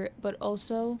Colleen Hoover, but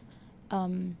also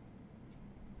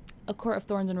A Court of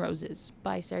Thorns and Roses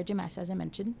by Sarah J. Maas, as I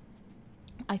mentioned.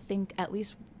 I think at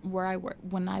least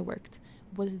when I worked,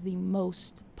 was the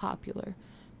most popular.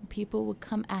 People would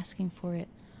come asking for it.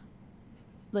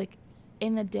 Like,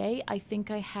 in a day, I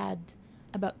think I had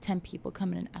about 10 people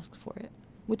come in and ask for it,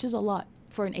 which is a lot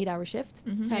for an 8-hour shift,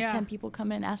 to have 10 people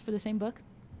come in and ask for the same book.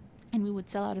 And we would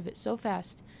sell out of it so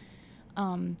fast.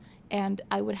 And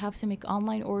I would have to make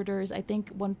online orders. I think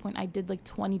one point I did like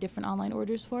 20 different online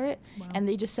orders for it. Wow. And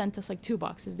they just sent us like 2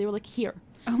 boxes. They were like, here.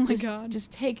 Oh my God.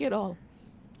 Just take it all.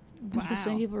 Wow. Because so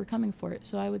many people were coming for it.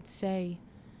 So I would say,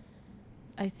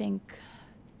 I think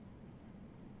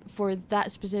for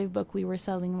that specific book, we were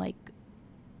selling like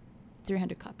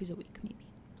 300 copies a week, maybe.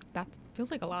 That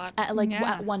feels like a lot. At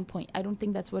one point. I don't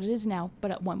think that's what it is now,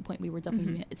 but at one point we were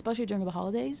definitely doing it, especially during the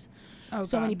holidays. Oh,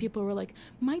 so God. many people were like,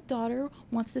 my daughter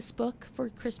wants this book for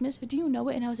Christmas. Do you know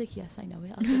it? And I was like, yes, I know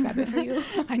it. I'll go grab it for you.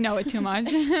 I know it too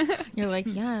much. You're like,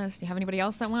 yes. Do you have anybody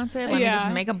else that wants it? Let me just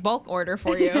make a bulk order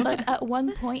for you. Like at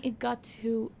one point it got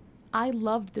to, I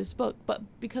loved this book, but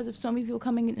because of so many people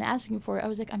coming in and asking for it, I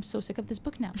was like, I'm so sick of this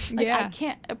book now. Like, I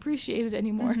can't appreciate it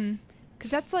anymore. Because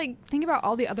that's like, think about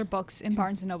all the other books in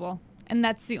Barnes & Noble. And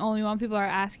that's the only one people are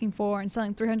asking for and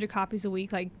selling 300 copies a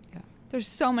week. Like, there's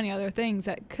so many other things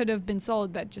that could have been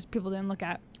sold that just people didn't look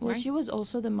at. Well, right? she was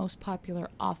also the most popular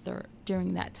author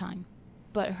during that time.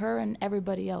 But her and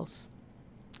everybody else,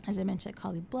 as I mentioned,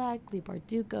 Collie Black, Lee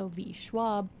Bardugo, V.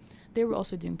 Schwab, they were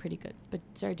also doing pretty good. But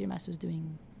Sarah J. Maas was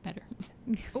doing better.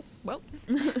 Oh, well,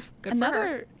 good for her.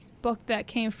 Another book that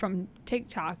came from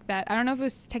TikTok that I don't know if it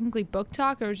was technically book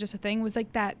talk or it was just a thing was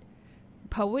like that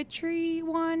poetry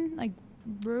one, like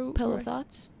Pillow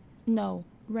Thoughts? No.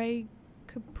 Ray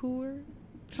Kapoor,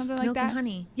 something like Milk that. And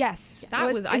Honey. Yes,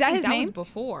 That was. Is I that think his that name? was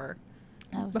before.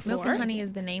 Before? Milk and Honey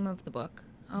is the name of the book.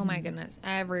 Oh my goodness!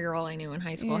 Every girl I knew in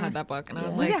high school had that book, and I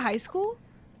was Was like, it high school?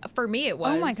 for me, it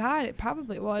was. Oh my God, it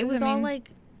probably was. It was I all mean,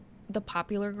 like the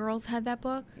popular girls had that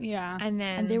book, yeah, and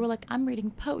then And they were like, I'm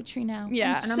reading poetry now.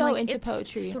 Yeah. I'm and I'm so like, into it's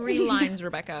poetry. 3 lines,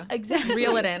 Rebecca. Exactly.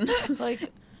 Reel it in.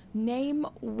 Like, name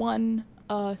one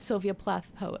Sylvia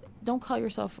Plath poet. Don't call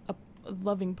yourself a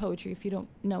loving poetry if you don't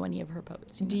know any of her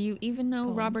poets. Do you even know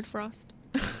Poems. Robert Frost?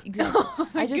 Exactly. Oh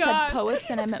my I just God. said poets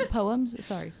and I meant poems.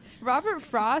 Sorry. Robert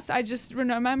Frost, I just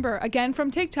remember, again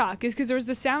from TikTok, is because there was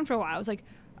this sound for a while. It was like,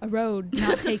 a road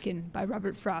not taken by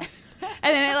Robert Frost.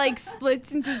 And then it like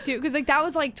splits into two. Because like that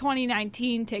was like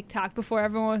 2019 TikTok before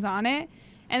everyone was on it.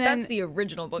 And then, That's the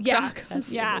original book yeah, talk. That's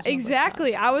the yeah, original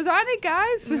exactly. I was on it,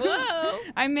 guys. Whoa.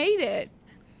 I made it.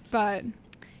 But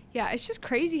yeah, it's just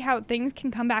crazy how things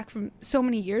can come back from so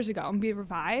many years ago and be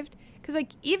revived. Because like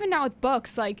even now with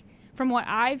books, like from what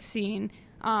I've seen,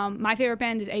 my favorite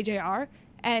band is AJR.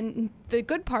 And The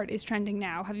Good Part is trending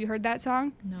now. Have you heard that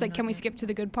song? No, It's like, not can we yet. skip to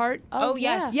the good part? Oh,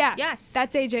 yes. Yeah. Yes.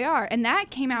 That's AJR. And that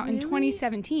came out in Really?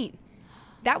 2017.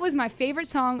 That was my favorite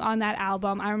song on that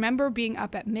album. I remember being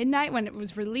up at midnight when it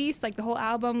was released, like the whole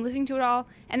album, listening to it all.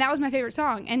 And that was my favorite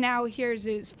song. And now here's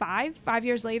is 5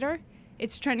 years later.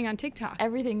 It's trending on TikTok.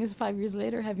 Everything is 5 years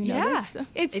later. Have you Yeah. noticed?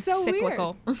 It's so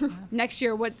cyclical. weird. Next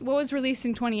year, what was released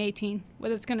in 2018?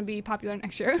 Whether it's going to be popular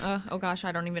next year. Oh gosh,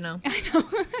 I don't even know. I know.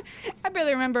 I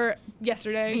barely remember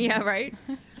yesterday. Yeah, right?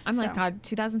 I'm like, So. God,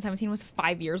 2017 was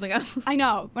 5 years ago. I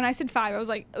know. When I said 5, I was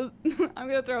like, I'm going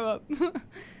to throw up.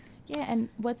 Yeah, and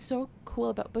what's so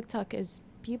cool about Book Talk is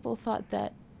people thought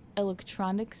that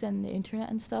electronics and the internet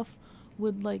and stuff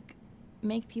would like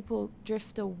make people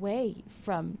drift away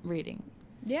from reading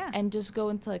Yeah. and just go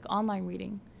into like online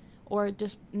reading or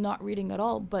just not reading at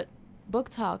all. But Book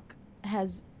Talk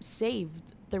has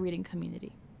saved the reading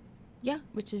community. Yeah.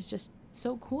 Which is just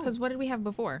so cool. Because what did we have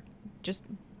before? Just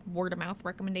word of mouth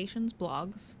recommendations,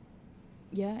 blogs,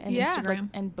 Yeah, and Yeah. Instagram.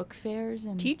 and book fairs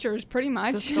and Teachers, pretty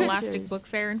much. the Scholastic Teachers. Book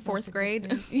Fair in fourth Scholastic Book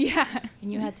grade. Fairs. Yeah.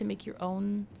 And you had to make your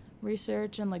own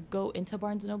research and like go into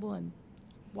Barnes & Noble and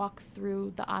walk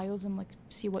through the aisles and like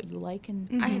see what you like and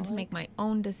Mhm. I had not to like. make my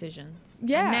own decisions.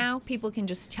 Yeah. And now people can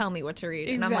just tell me what to read.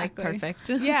 And I'm like, Exactly. perfect.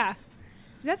 Yeah.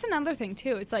 That's another thing,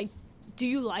 too. It's like, do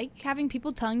you like having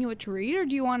people telling you what to read, or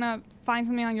do you want to find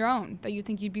something on your own that you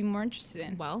think you'd be more interested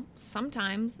in? Well,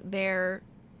 sometimes they're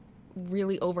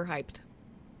really overhyped.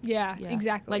 Yeah, Yeah.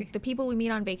 exactly. Like the People We Meet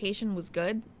on Vacation was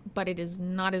good, but it is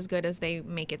not as good as they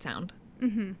make it sound.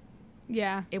 Mm-hmm.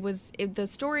 Yeah. The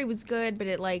story was good, but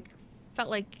it like felt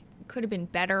like could have been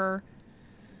better.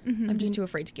 Mm-hmm. I'm just too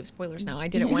afraid to give spoilers now. I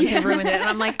did it once and ruined it, and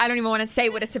I'm like, I don't even want to say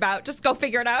what it's about. Just go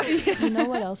figure it out. You know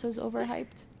what else is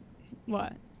overhyped?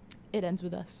 What? It Ends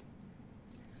With Us.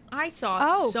 I saw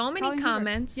Oh, so many Colleen Hoover.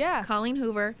 comments. Yeah. Colleen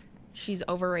Hoover, she's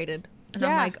overrated. And I'm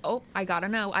Yeah. like, oh, I gotta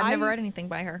know. I've never read anything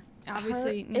by her.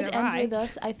 Obviously, It neither Ends have I. With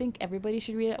Us. I think everybody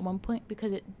should read it at one point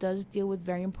because it does deal with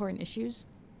very important issues.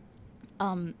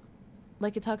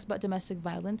 Like it talks about domestic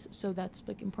violence, so that's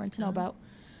like important to know Oh. about.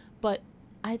 But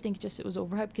I think just it was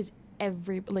overhyped because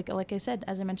like I said,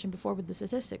 as I mentioned before with the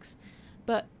statistics.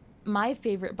 But my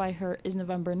favorite by her is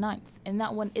November 9th, and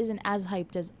that one isn't as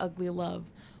hyped as Ugly Love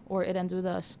or It Ends With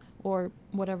Us or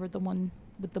whatever the one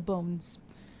with the bones.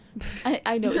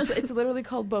 I know it's literally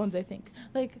called Bones, I think.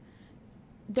 Like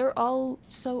they're all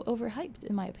so overhyped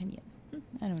in my opinion.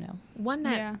 I don't know. One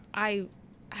that Yeah. I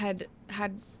had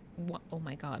oh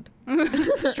my god.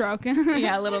 Stroke.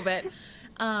 Yeah, a little bit.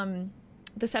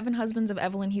 The Seven Husbands of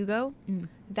Evelyn Hugo. Mm.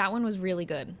 That one was really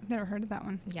good. Never heard of that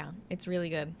one. Yeah, it's really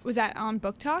good. Was that on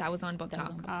Book Talk? That was on Book That was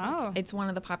Talk. on Book Talk. Oh. It's one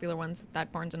of the popular ones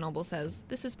that Barnes & Noble says,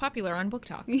 this is popular on Book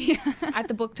Talk. Yeah. At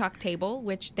the Book Talk table,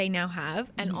 which they now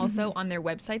have, and also on their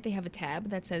website, they have a tab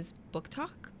that says Book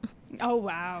Talk. Oh,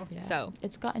 wow. Yeah. So-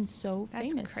 it's gotten so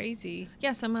That's famous. crazy.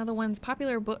 Yeah, some of the ones,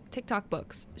 popular TikTok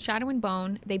books. Shadow and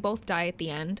Bone, they both die at the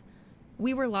end.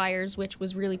 We Were Liars, which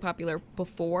was really popular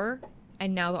before,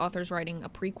 and now the author's writing a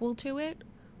prequel to it,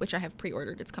 which I have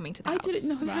pre-ordered. It's coming to the I house. didn't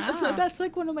know that. Wow. That's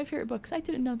like one of my favorite books. I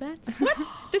didn't know that. What?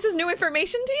 This is new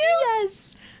information to you?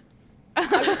 Yes.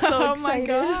 I'm so Oh excited. my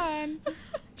god.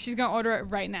 She's gonna order it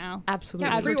right now. Absolutely.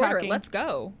 Yeah, As we're pre-order it. talking. Let's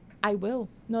go. I will.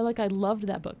 No, like I loved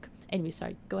that book. Anyway,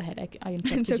 sorry. Go ahead. I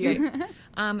interrupted It's okay.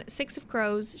 you. Six of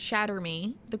Crows, Shatter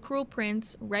Me, The Cruel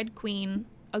Prince, Red Queen,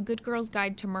 A Good Girl's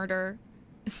Guide to Murder,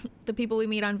 The People We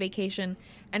Meet on Vacation,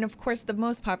 and of course the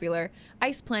most popular,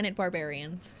 Ice Planet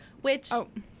Barbarians, which, Oh.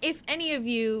 if any of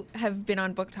you have been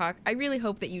on Book Talk, I really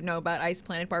hope that you know about Ice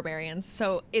Planet Barbarians,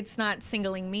 so it's not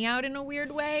singling me out in a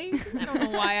weird way. I don't know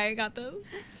why I got this.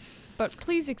 But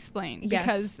please explain, Yes.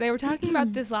 because they were talking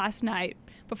about this last night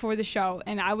before the show,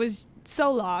 and I was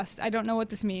so lost. I don't know what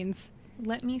this means.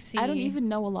 Let me see. I don't even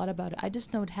know a lot about it. I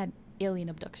just know it had alien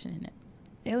abduction in it.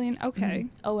 Alien? Okay.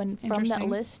 Oh, and from that Interesting.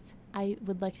 list, I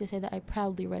would like to say that I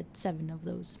proudly read 7 of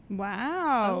those.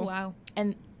 Wow. Oh, wow.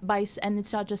 And and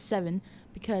it's not just 7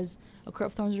 because A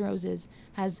Court of Thorns and Roses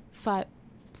has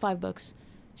five books.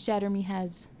 Shatter Me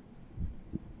has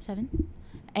 7,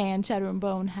 and Shadow and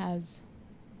Bone has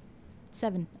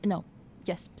 7. No,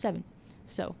 yes, 7.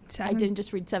 So I 7 didn't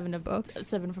just read 7 of books?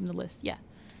 7 from the list. Yeah,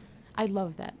 I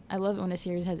love that. I love it when a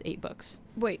series has 8 books.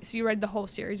 Wait, so you read the whole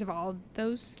series of all of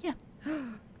those? Yeah.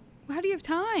 How do you have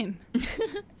time?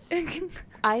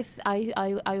 I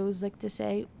always like to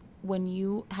say, when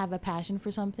you have a passion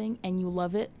for something and you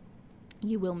love it,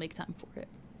 you will make time for it.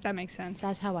 That makes sense.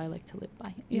 That's how I like to live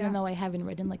by. Yeah. Even though I haven't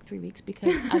read in like 3 weeks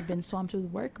because I've been swamped with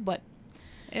work, but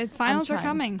Finals I'm are trying.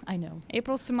 coming. I know.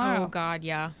 April's tomorrow. Oh God,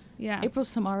 yeah. Yeah.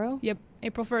 April's tomorrow? Yep.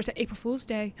 April 1st, April Fool's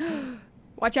Day.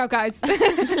 Watch out, guys.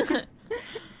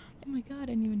 Oh my God, I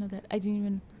didn't even know that. I didn't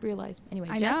even realize. Anyway,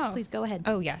 I Jess, know. please go ahead.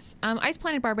 Oh yes. Ice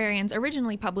Planet Barbarians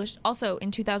originally published also in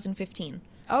 2015.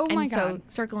 Oh my and God. so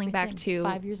circling back Again, to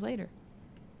 5 years later.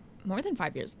 more than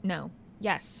 5 years. No.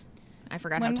 Yes. I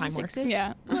forgot When how was time works. 6-ish?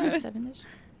 Yeah. 7-ish?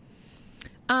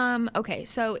 Okay,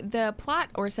 so the plot,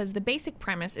 or says the basic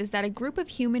premise, is that a group of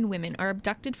human women are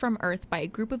abducted from Earth by a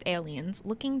group of aliens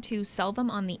looking to sell them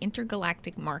on the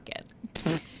intergalactic market.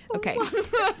 Okay.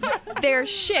 Their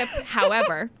ship,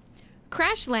 however,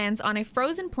 crash lands on a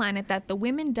frozen planet that the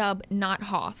women dub Not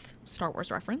Hoth. Star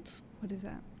Wars reference. What is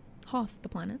that? Hoth, the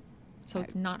planet. So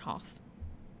it's not Hoth.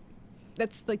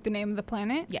 That's like the name of the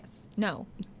planet? Yes. No.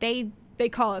 They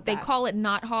call it They that. call it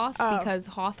not Hoth Oh. because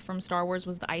Hoth from Star Wars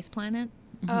was the ice planet.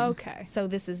 Okay. So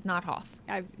this is not Hoth.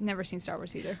 I've never seen Star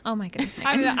Wars either. Oh my goodness.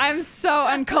 Megan. I'm so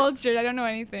uncultured. I don't know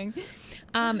anything.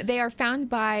 They are found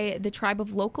by the tribe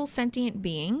of local sentient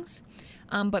beings,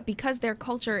 but because their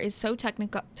culture is so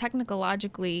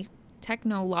technologically,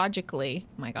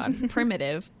 my God,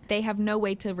 primitive, they have no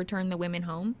way to return the women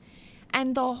home.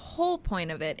 And the whole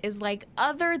point of it is like,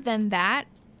 other than that,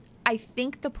 I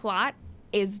think the plot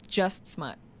is just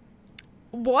smut.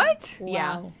 What?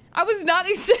 Yeah. Wow. I was not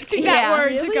expecting that Yeah, word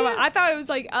to really? come out. I thought it was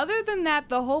like, other than that,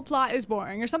 the whole plot is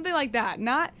boring or something like that.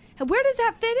 Not, where does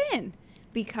that fit in?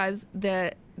 Because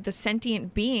the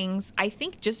sentient beings, I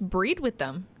think, just breed with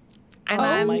them. And Oh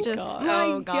I'm my just, God.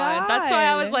 oh My God. That's why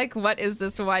I was God. like, what is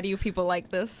this? Why do you people like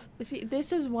this? See,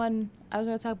 this is one, I was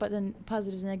going to talk about the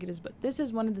positives and negatives, but this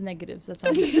is one of the negatives that's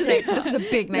on This is a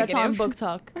big that's on negative. Book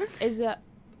Talk, is that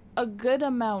a good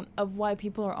amount of why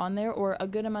people are on there, or a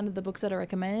good amount of the books that are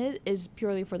recommended, is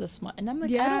purely for the smut. And I'm like,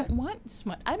 Yeah. I don't want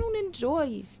smut. I don't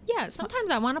enjoy. Yeah, sometimes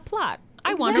I want a plot.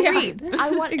 I want to Exactly. read.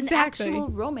 I want Exactly. an actual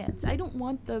romance. I don't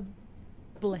want the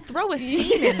bleh. Throw a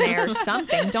scene in there or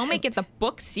something. Don't make it the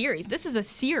book series. This is a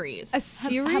series. A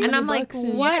series? How many And I'm like, books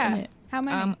is what? in it? How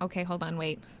many? Okay, hold on,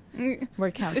 wait.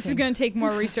 We're counting. This is going to take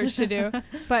more research to do.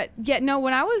 But yeah, no,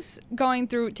 when I was going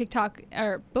through TikTok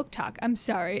or Book Talk, I'm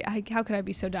sorry. How could I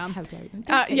be so dumb? How dare you?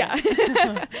 Don't say Yeah.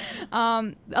 that.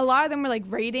 A lot of them were like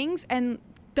ratings, and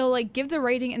they'll like give the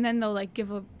rating and then they'll like give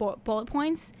a bullet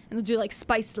points, and they'll do like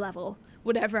spice level,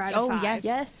 whatever out of 5. Oh, yes.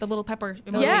 Yes. The little pepper.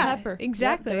 The emojis. Yeah. red pepper.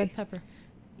 exactly. Yep, the red pepper.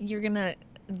 You're going to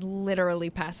literally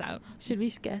pass out. Should we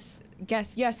guess?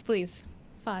 Guess. Yes, please.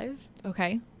 5?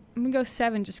 Okay. I'm going to go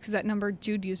 7 just because that number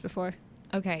Jude used before.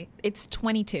 Okay. It's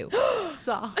 22.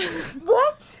 Stop.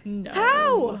 What? No.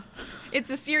 How? It's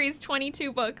a series,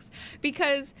 22 books,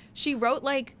 because she wrote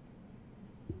like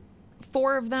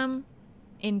 4 of them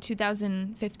in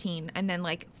 2015 and then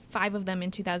like 5 of them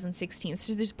in 2016.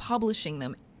 So she's publishing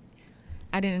them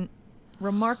at a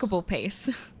remarkable pace.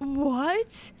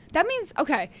 What? That means,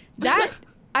 okay, that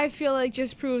I feel like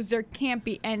just proves there can't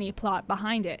be any plot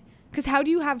behind it. Because how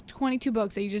do you have 22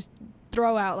 books that you just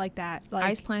throw out like that? Like,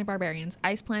 Ice Planet Barbarians,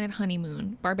 Ice Planet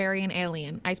Honeymoon, Barbarian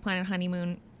Alien, Ice Planet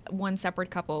Honeymoon, one separate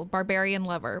couple, Barbarian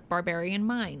Lover, Barbarian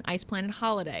Mine, Ice Planet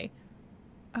Holiday,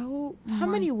 oh, How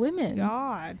my many women?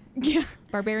 God. Yeah.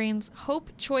 Barbarians Hope,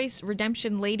 Choice,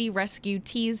 Redemption, Lady, Rescue,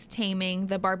 Tease, Taming,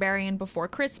 The Barbarian Before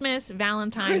Christmas,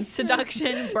 Valentine's,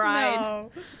 Seduction, Bride.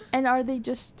 No. And are they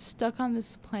just stuck on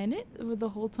this planet with the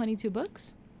whole 22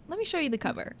 books? Let me show you the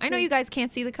cover. I know you guys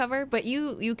can't see the cover, but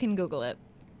you can Google it.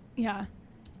 Yeah.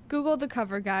 Google the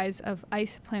cover, guys, of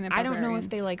Ice Planet I Barbarians. don't know if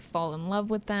they like fall in love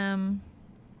with them.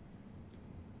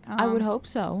 I would hope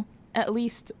so. At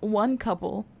least one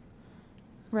couple.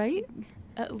 Right?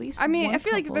 At least I mean, one I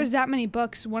feel like if couple. there's that many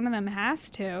books, one of them has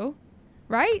to,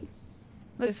 right?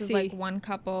 Let's This see. is like one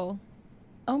couple.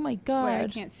 Oh my god. Wait, I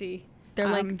can't see. They're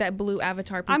Um, like that blue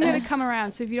avatar people. I'm gonna come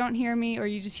around, so if you don't hear me or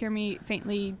you just hear me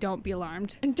faintly, don't be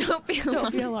alarmed. Don't be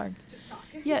Don't be alarmed. alarmed.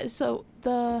 Yeah, so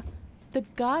the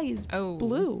guy is Oh.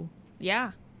 blue.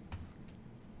 Yeah.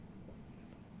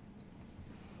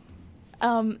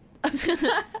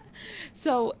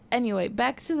 So anyway,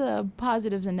 back to the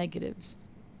positives and negatives.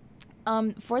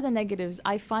 For the negatives,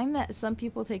 I find that some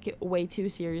people take it way too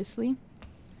seriously.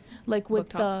 Like with Book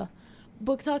Talk.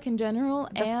 Book Talk in general,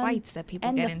 The and fights that people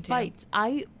and get the into. fights.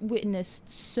 I witnessed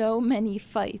so many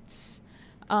fights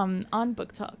on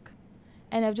Book Talk,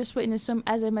 and I've just witnessed some,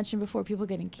 as I mentioned before, people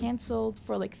getting canceled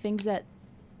for like things that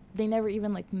they never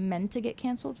even like meant to get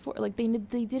canceled for. Like they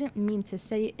didn't mean to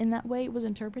say it in that way. It was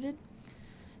interpreted.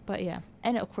 But yeah,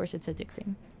 and of course it's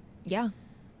addicting. Yeah.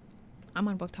 I'm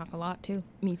on Book Talk a lot too.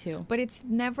 Me too. But it's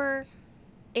never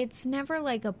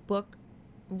like a book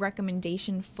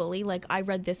recommendation fully. Like, I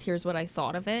read this, here's what I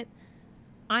thought of it.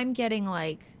 I'm getting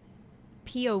like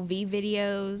POV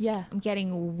videos. Yeah. I'm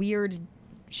getting weird,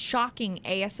 shocking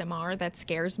ASMR that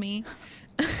scares me.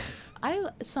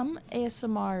 Some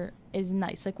ASMR is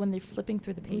nice, like when they're flipping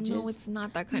through the pages. No, it's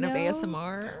not that kind of No?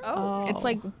 ASMR. Oh. It's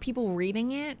like people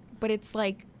reading it, but it's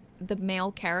like the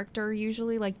male character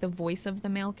usually, like the voice of the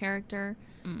male character.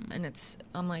 And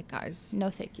I'm like, guys,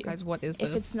 No, thank you. guys, what is this?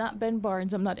 If it's not Ben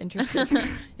Barnes, I'm not interested.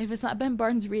 If it's not Ben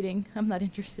Barnes reading, I'm not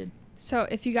interested. So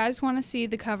if you guys want to see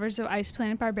the covers of Ice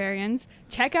Planet Barbarians,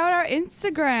 check out our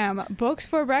Instagram, Books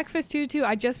for Breakfast 22.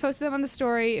 I just posted them on the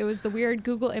story. It was the weird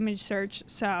Google image search.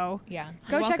 So Yeah.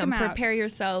 Go You're check welcome. 'em out. Prepare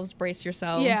yourselves, brace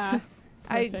yourselves. yeah,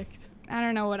 Perfect. I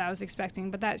don't know what I was expecting,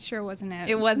 but that sure wasn't it.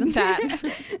 It wasn't that.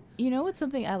 You know what's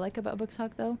something I like about Book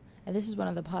Talk, though? And this is one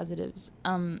of the positives.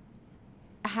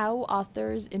 How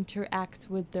authors interact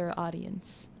with their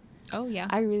audience. Oh, yeah.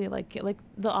 I really like it. Like,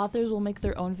 the authors will make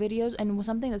their own videos. And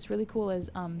something that's really cool is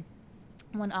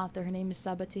one author, her name is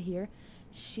Saba Tahir.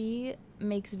 She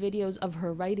makes videos of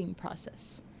her writing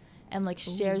process and, like,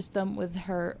 shares them with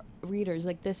her readers.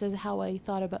 Like, this is how I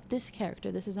thought about this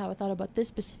character. This is how I thought about this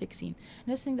specific scene.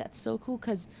 And I just think that's so cool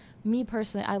because me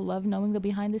personally, I love knowing the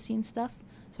behind-the-scenes stuff.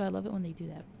 So I love it when they do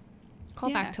that. Call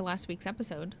Yeah. back to last week's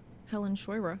episode. Helen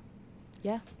Scheurer.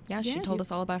 Yeah. Yeah, she Yeah. told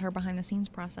us all about her behind-the-scenes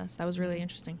process. That was really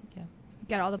interesting. Yeah.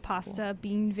 Get all the pasta,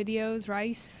 bean videos,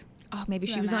 rice. Oh, maybe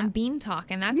she Yeah, was Matt. on Bean Talk,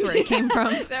 and that's where it came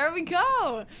from. There we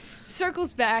go.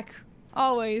 Circles back.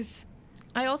 Always.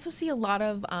 I also see a lot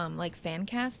of like fan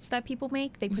casts that people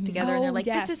make. They put together and they're Oh, like,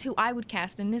 yes. "This is who I would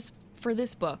cast in this for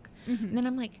this book." And then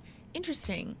I'm like,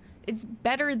 "Interesting." It's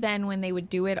better than when they would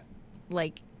do it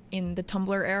like in the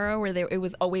Tumblr era where it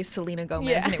was always Selena Gomez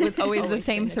Yeah. and it was always the Always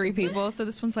same Selena three Gomez. people. So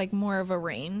this one's like more of a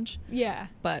range. Yeah.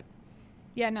 But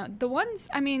Yeah, no. The ones,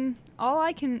 I mean, all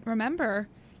I can remember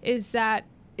is that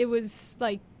it was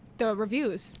like the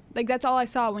reviews. Like, that's all I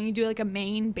saw when you do like a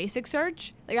main basic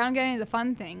search. Like, I don't get any of the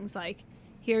fun things. Like,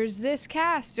 here's this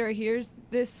cast or here's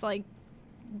this like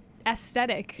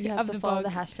aesthetic You have of to the follow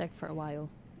book. the hashtag for a while.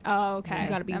 Oh, okay. you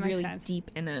got to be That makes really sense. deep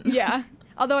in it. Yeah.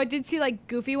 Although I did see like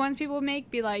goofy ones people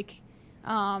make be like,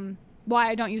 why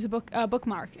I don't use a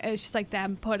bookmark. It's just like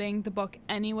them putting the book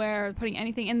anywhere, putting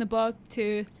anything in the book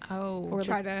to Oh, Or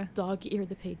try like to. dog ear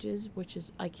the pages, which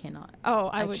is, I cannot. Oh,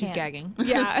 I I would. she's can't. gagging.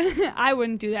 Yeah, I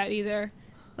wouldn't do that either.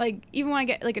 Like, even when I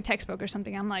get like a textbook or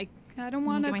something, I'm like, I don't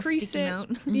want Get to my crease sticky it.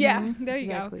 note. Yeah, Mhm, there you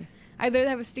exactly. go. I literally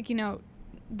have a sticky note.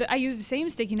 I use the same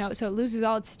sticky note, so it loses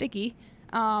all its sticky.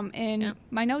 In Yep.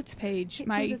 my notes page, 'Cause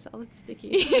my it's all it's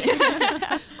sticky.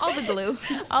 All the glue.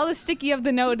 all the sticky of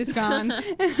the note is gone.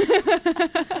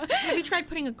 Have you tried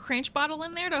putting a Kranch bottle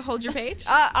in there to hold your page?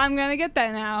 I'm gonna get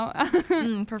that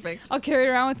now. Perfect. I'll carry it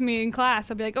around with me in class.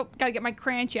 I'll be like, oh, gotta get my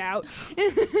Kranch out.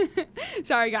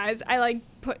 Sorry, guys. I like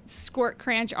squirt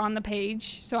Kranch on the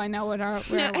page so I know where I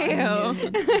was.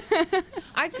 Ew.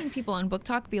 I've seen people on Book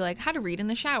Talk be like, how to read in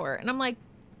the shower. And I'm like,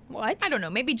 What? I don't know,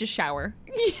 maybe just shower.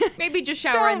 Yeah. Maybe just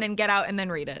shower Don't- and then get out and then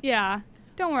read it. Yeah.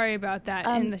 Don't worry about that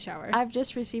in the shower. I've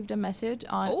just received a message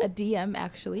on Oh. a DM,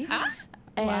 actually. Ah.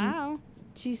 And Wow.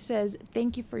 she says,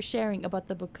 thank you for sharing about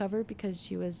the book cover because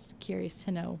she was curious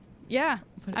to know. Yeah.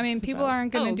 what it I mean, was people about.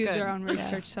 aren't going to Oh, do good. their own Yeah.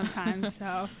 research sometimes.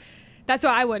 So that's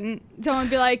why I wouldn't. Someone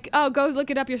would be like, oh, go look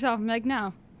it up yourself. I'm like,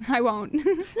 no, I won't.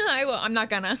 I will. I'm not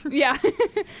gonna. Yeah.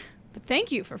 But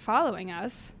thank you for following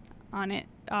us on it,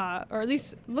 or at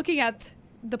least looking at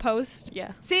the post.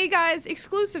 Yeah. See, guys,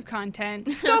 exclusive content.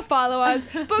 Go follow us.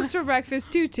 Books for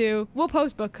Breakfast 22. We'll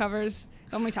post book covers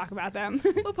when we talk about them.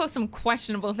 We'll post some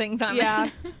questionable things on Yeah.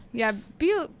 there. Yeah.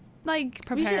 Be like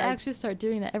prepared. We should actually start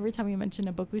doing that every time we mention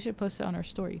a book. We should post it on our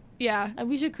story. Yeah. And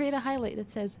we should create a highlight that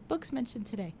says books mentioned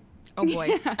today. Oh boy.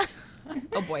 Yeah.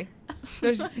 Oh boy.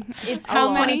 There's It's How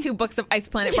all many? 22 books of Ice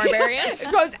Planet Barbarians.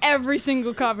 post every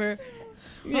single cover.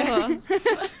 Yeah.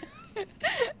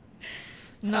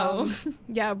 No.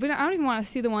 Yeah, but I don't even want to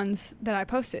see the ones that I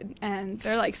posted, and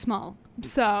they're like small.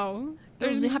 So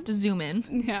You have to zoom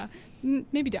in. yeah,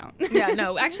 maybe don't. Yeah,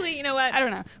 no. Actually, you know what? I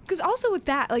don't know. Because also with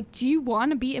that, like, do you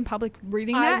want to be in public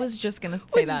reading that? I was just gonna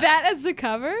say with that. that as the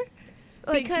cover?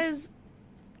 Like, Because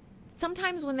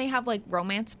sometimes when they have like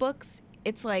romance books,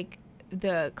 it's like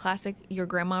the classic your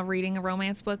grandma reading a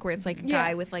romance book where it's like a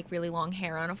guy with like really long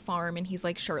hair on a farm and he's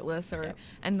like shirtless or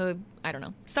and the I don't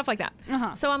know, stuff like that.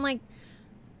 So I'm like,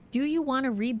 do you want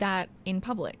to read that in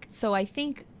public? So I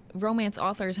think romance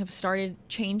authors have started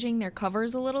changing their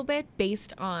covers a little bit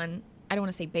based on, I don't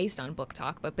want to say based on book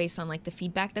talk, but based on like the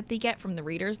feedback that they get from the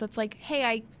readers that's like, hey,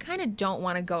 I kind of don't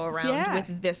want to go around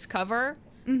with this cover.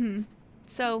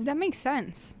 So that makes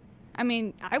sense. I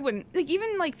mean, I wouldn't, like,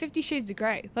 even like 50 Shades of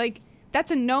Grey, like, that's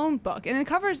a known book, and the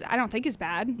covers I don't think is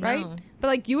bad, right? No. But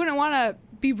like, you wouldn't want to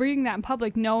be reading that in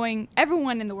public, knowing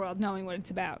everyone in the world knowing what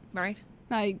it's about, right?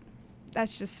 Like,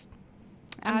 that's just.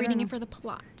 I'm reading it for the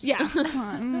plot. Yeah,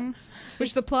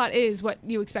 which the plot is what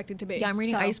you expect it to be. Yeah, I'm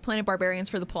reading Ice Planet Barbarians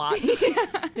for the plot.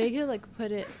 They could like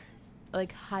put it,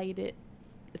 like hide it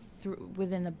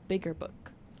within a bigger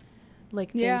book.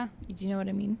 Like, do you know what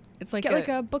I mean? It's like get like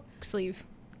a book sleeve.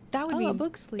 That would be a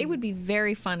book sleeve. It would be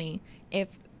very funny if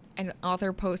an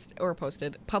author published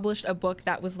a book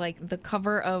that was like the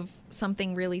cover of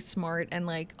something really smart and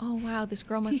like, oh wow, this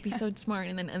girl must be so smart,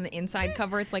 and then on the inside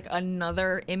cover it's like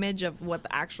another image of what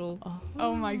the actual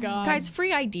Oh my god. Guys,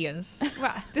 free ideas.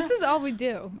 Wow, this is all we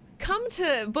do. Come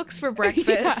to Books for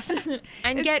Breakfast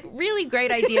and get really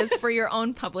great ideas for your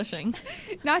own publishing.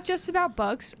 Not just about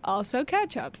books, also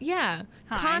ketchup. Yeah.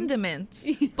 Heinz. Condiments,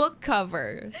 book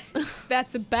covers.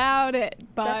 That's about it.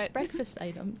 But Best breakfast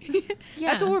items.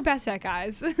 that's what we're best at,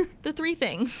 guys. The three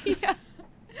things. Yeah.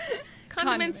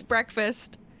 Condiments,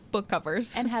 breakfast, book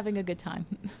covers. And having a good time.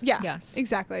 Yeah. Yes.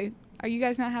 Exactly. Are you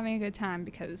guys not having a good time?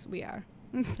 Because we are.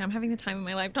 I'm having the time of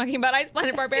my life talking about Ice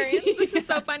Planet Barbarians. This is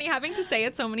so funny. Having to say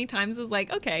it so many times is like,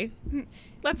 okay,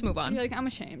 let's move on. You're like, I'm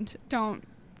ashamed. Don't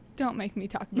make me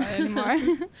talk about it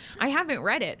anymore. I haven't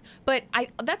read it, but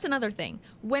that's another thing.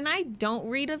 When I don't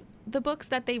read the books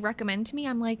that they recommend to me,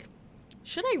 I'm like,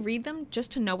 should I read them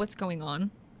just to know what's going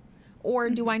on? Or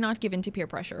do I not give in to peer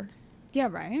pressure? Yeah,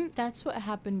 right? That's what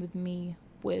happened with me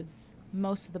with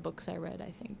most of the books I read,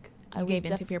 I think. I gave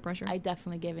in to peer pressure? I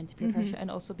definitely gave in to peer pressure,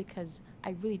 and also because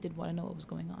I really did want to know what was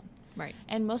going on. Right.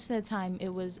 And most of the time, it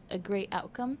was a great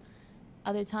outcome.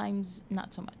 Other times,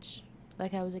 not so much.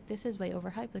 Like, I was like, this is way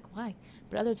overhyped. Like, why?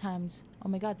 But other times, oh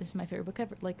my god, this is my favorite book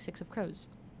ever. Like, Six of Crows.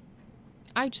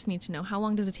 I just need to know, how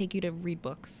long does it take you to read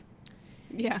books?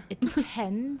 Yeah. It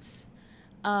depends.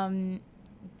 In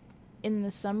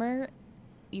the summer,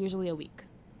 usually a week.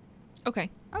 Okay.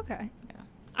 Okay.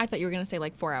 I thought you were going to say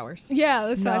like 4 hours. Yeah,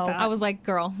 that's what I No. thought. I was like,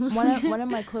 girl. One of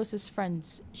my closest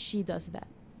friends, she does that.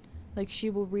 Like,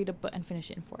 she will read a book and finish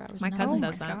it in 4 hours. My And I'm cousin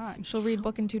like, does my that. God. She'll read a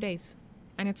book in 2 days.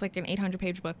 And it's like an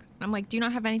 800-page book. I'm like, do you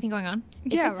not have anything going on?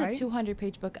 If Yeah, it's right? a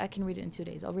 200-page book, I can read it in 2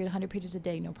 days. I'll read 100 pages a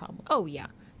day, no problem. Oh, yeah.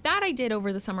 That I did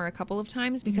over the summer a couple of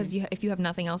times because if you have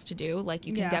nothing else to do, like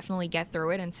you can definitely get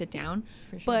through it and sit down.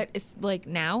 For sure. But it's like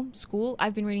now, school,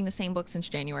 I've been reading the same book since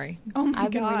January. Oh my I've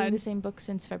been reading god. the same book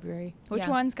since February. Which Yeah.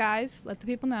 ones, guys? Let the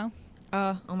people know.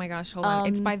 Oh my gosh, hold on.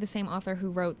 It's by the same author who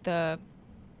wrote the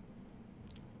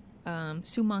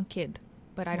Suman Kid,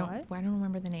 but I don't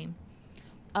remember the name.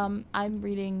 I'm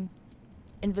reading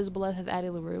Invisible Life of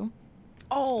Addie LaRue.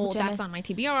 Oh, which that's on my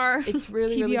TBR. It's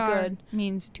really, really TBR good.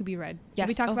 means to be read. Yes. Did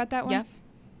we talk Oh, about that yeah. once?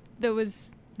 There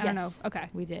was, I don't know. Yes. Okay.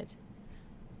 We did.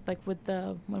 Like, with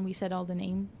when we said all the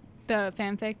name. The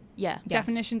fanfic Yeah. Yes.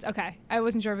 definitions. Okay. I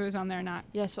wasn't sure if it was on there or not.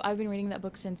 Yeah, so I've been reading that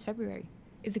book since February.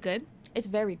 Is it good? It's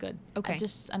very good. Okay.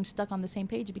 I'm stuck on the same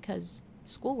page because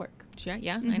schoolwork.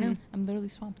 Yeah, I know. I'm literally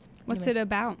swamped. What's Anyway. it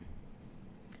about?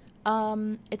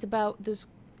 It's about this.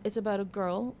 It's about a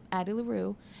girl, Addie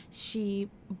LaRue.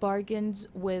 She bargains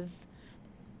with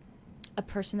a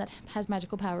person that has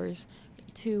magical powers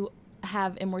to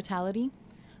have immortality,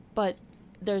 but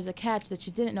there's a catch that she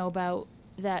didn't know about,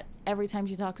 that every time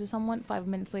she talks to someone, 5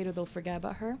 minutes later they'll forget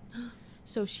about her.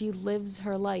 So she lives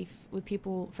her life with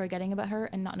people forgetting about her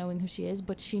and not knowing who she is,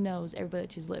 but she knows everybody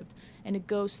that she's lived. And it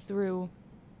goes through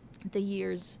the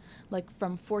years, like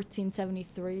from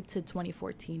 1473 to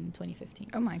 2014, 2015.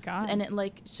 Oh my god. And it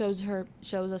like shows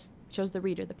the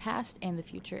reader the past and the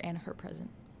future and her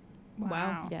present.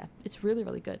 wow. Yeah, it's really,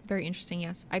 really good. Very interesting,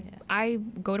 yes. I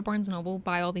go to Barnes & Noble,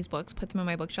 buy all these books, put them on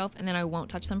my bookshelf, and then I won't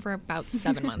touch them for about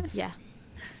 7 months. Yeah,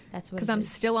 that's what. Because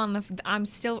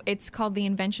it's called The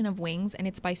Invention of Wings, and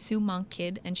it's by Suman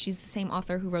Kid, and she's the same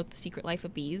author who wrote The Secret Life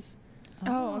of Bees.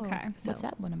 Oh, okay. What's So-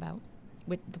 that one about?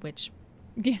 With the witch.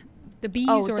 Yeah. The bees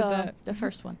Oh, or the the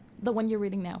first one, the one you're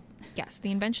reading now. Yes,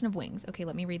 The Invention of Wings. Okay,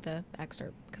 let me read the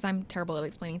excerpt because I'm terrible at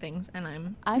explaining things and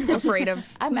I'm I'm afraid of.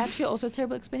 I'm actually also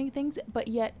terrible at explaining things, but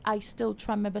yet I still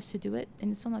try my best to do it,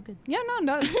 and it's still not good. Yeah,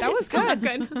 no, that was Still not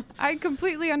good. good. I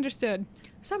completely understood.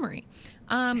 Summary.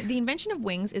 The Invention of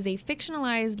Wings is a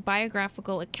fictionalized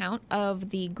biographical account of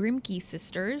the Grimke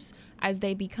sisters as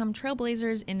they become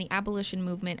trailblazers in the abolition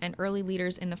movement and early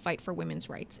leaders in the fight for women's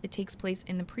rights. It takes place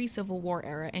in the pre-Civil War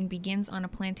era and begins on a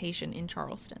plantation in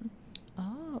Charleston.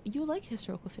 Oh, you like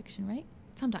historical fiction, right?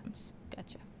 Sometimes.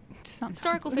 Gotcha. Sometimes.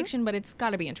 Historical fiction, but it's got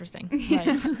to be interesting.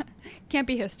 Right. Can't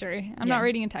be history. I'm Yeah. not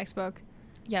reading a textbook.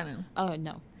 Yeah, no. Oh,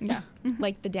 no. Yeah.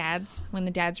 Like the dads, when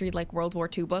the dads read like World War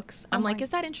II books. I'm Oh like, my- is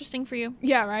that interesting for you?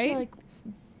 Yeah, right? Like,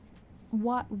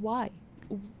 why?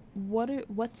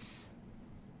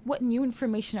 What new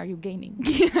information are you gaining?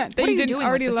 Yeah, that What are you you didn't doing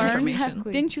already with this learn. information?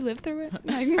 Exactly. Didn't you live through it?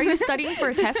 Are you studying for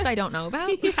a test I don't know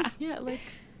about? Yeah, like,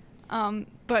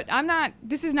 But I'm not,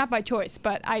 this is not by choice,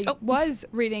 but I Oh. was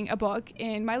reading a book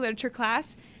in my literature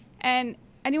class, and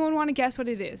anyone want to guess what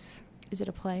it is? is it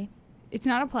a play? It's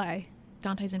not a play.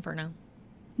 Dante's Inferno.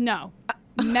 No.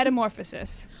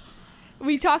 Metamorphosis.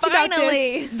 We talked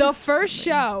Finally. about this the first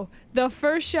show. The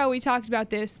first show we talked about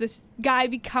this. This guy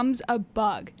becomes a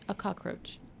bug. A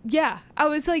cockroach. Yeah. I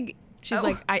was like, She's oh.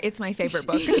 like, it's my favorite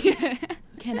book.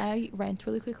 Can I rant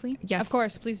really quickly? Yes. Of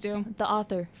course, please do. The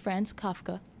author, Franz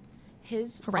Kafka,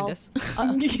 his Horrendous.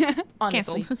 Yeah.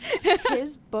 honestly, Cancelled.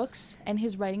 his books and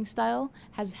his writing style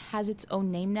has its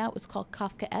own name now. It's called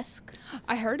Kafkaesque,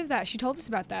 I heard of that. She told us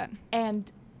about that.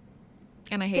 and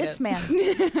And I hate this it.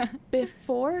 man,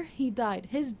 before he died,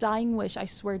 his dying wish, I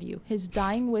swear to you, his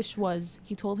dying wish was,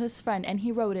 he told his friend, and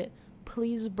he wrote it,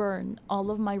 please burn all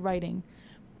of my writing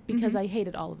because I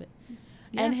hated all of it.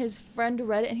 And Yeah. his friend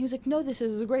read it, and he was like, no, this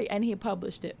is great, and he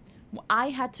published it. I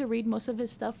had to read most of his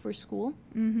stuff for school,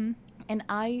 Mm-hmm. and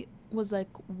I was like,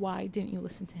 why didn't you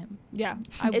listen to him? Yeah.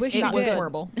 I It's wish It you not was did.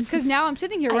 horrible. Because now I'm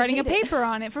sitting here I writing a hate it. paper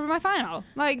on it for my final.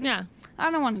 Like, Yeah. I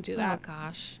don't want to do Oh that.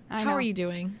 gosh. I How know. are you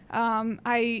doing?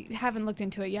 I haven't looked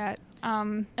into it yet.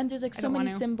 And there's like I so don't many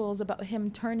want to. symbols about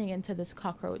him turning into this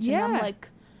cockroach. Yeah. And I'm like,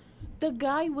 the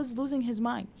guy was losing his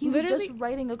mind. He was Literally- just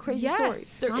writing a crazy Yes,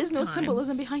 story. There is no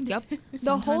symbolism sometimes. behind Yep. it.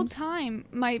 The whole Sometimes. time,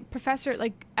 my professor,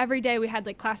 like, every day we had,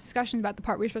 like, class discussions about the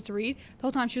part we were supposed to read. The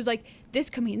whole time she was like, this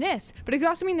could mean this, but it could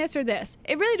also mean this or this.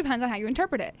 It really depends on how you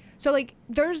interpret it. So, like,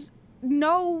 there's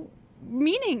no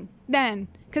meaning then,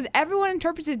 because everyone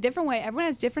interprets it a different way. Everyone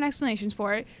has different explanations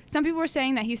for it. Some people were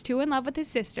saying that he's too in love with his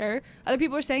sister. Other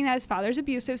people are saying that his father's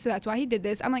abusive, so that's why he did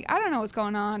this. I'm like, I don't know what's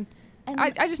going on. And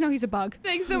I just know he's a bug.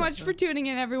 Thanks so much for tuning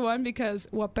in, everyone, because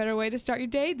what better way to start your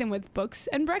day than with books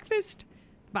and breakfast?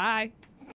 Bye.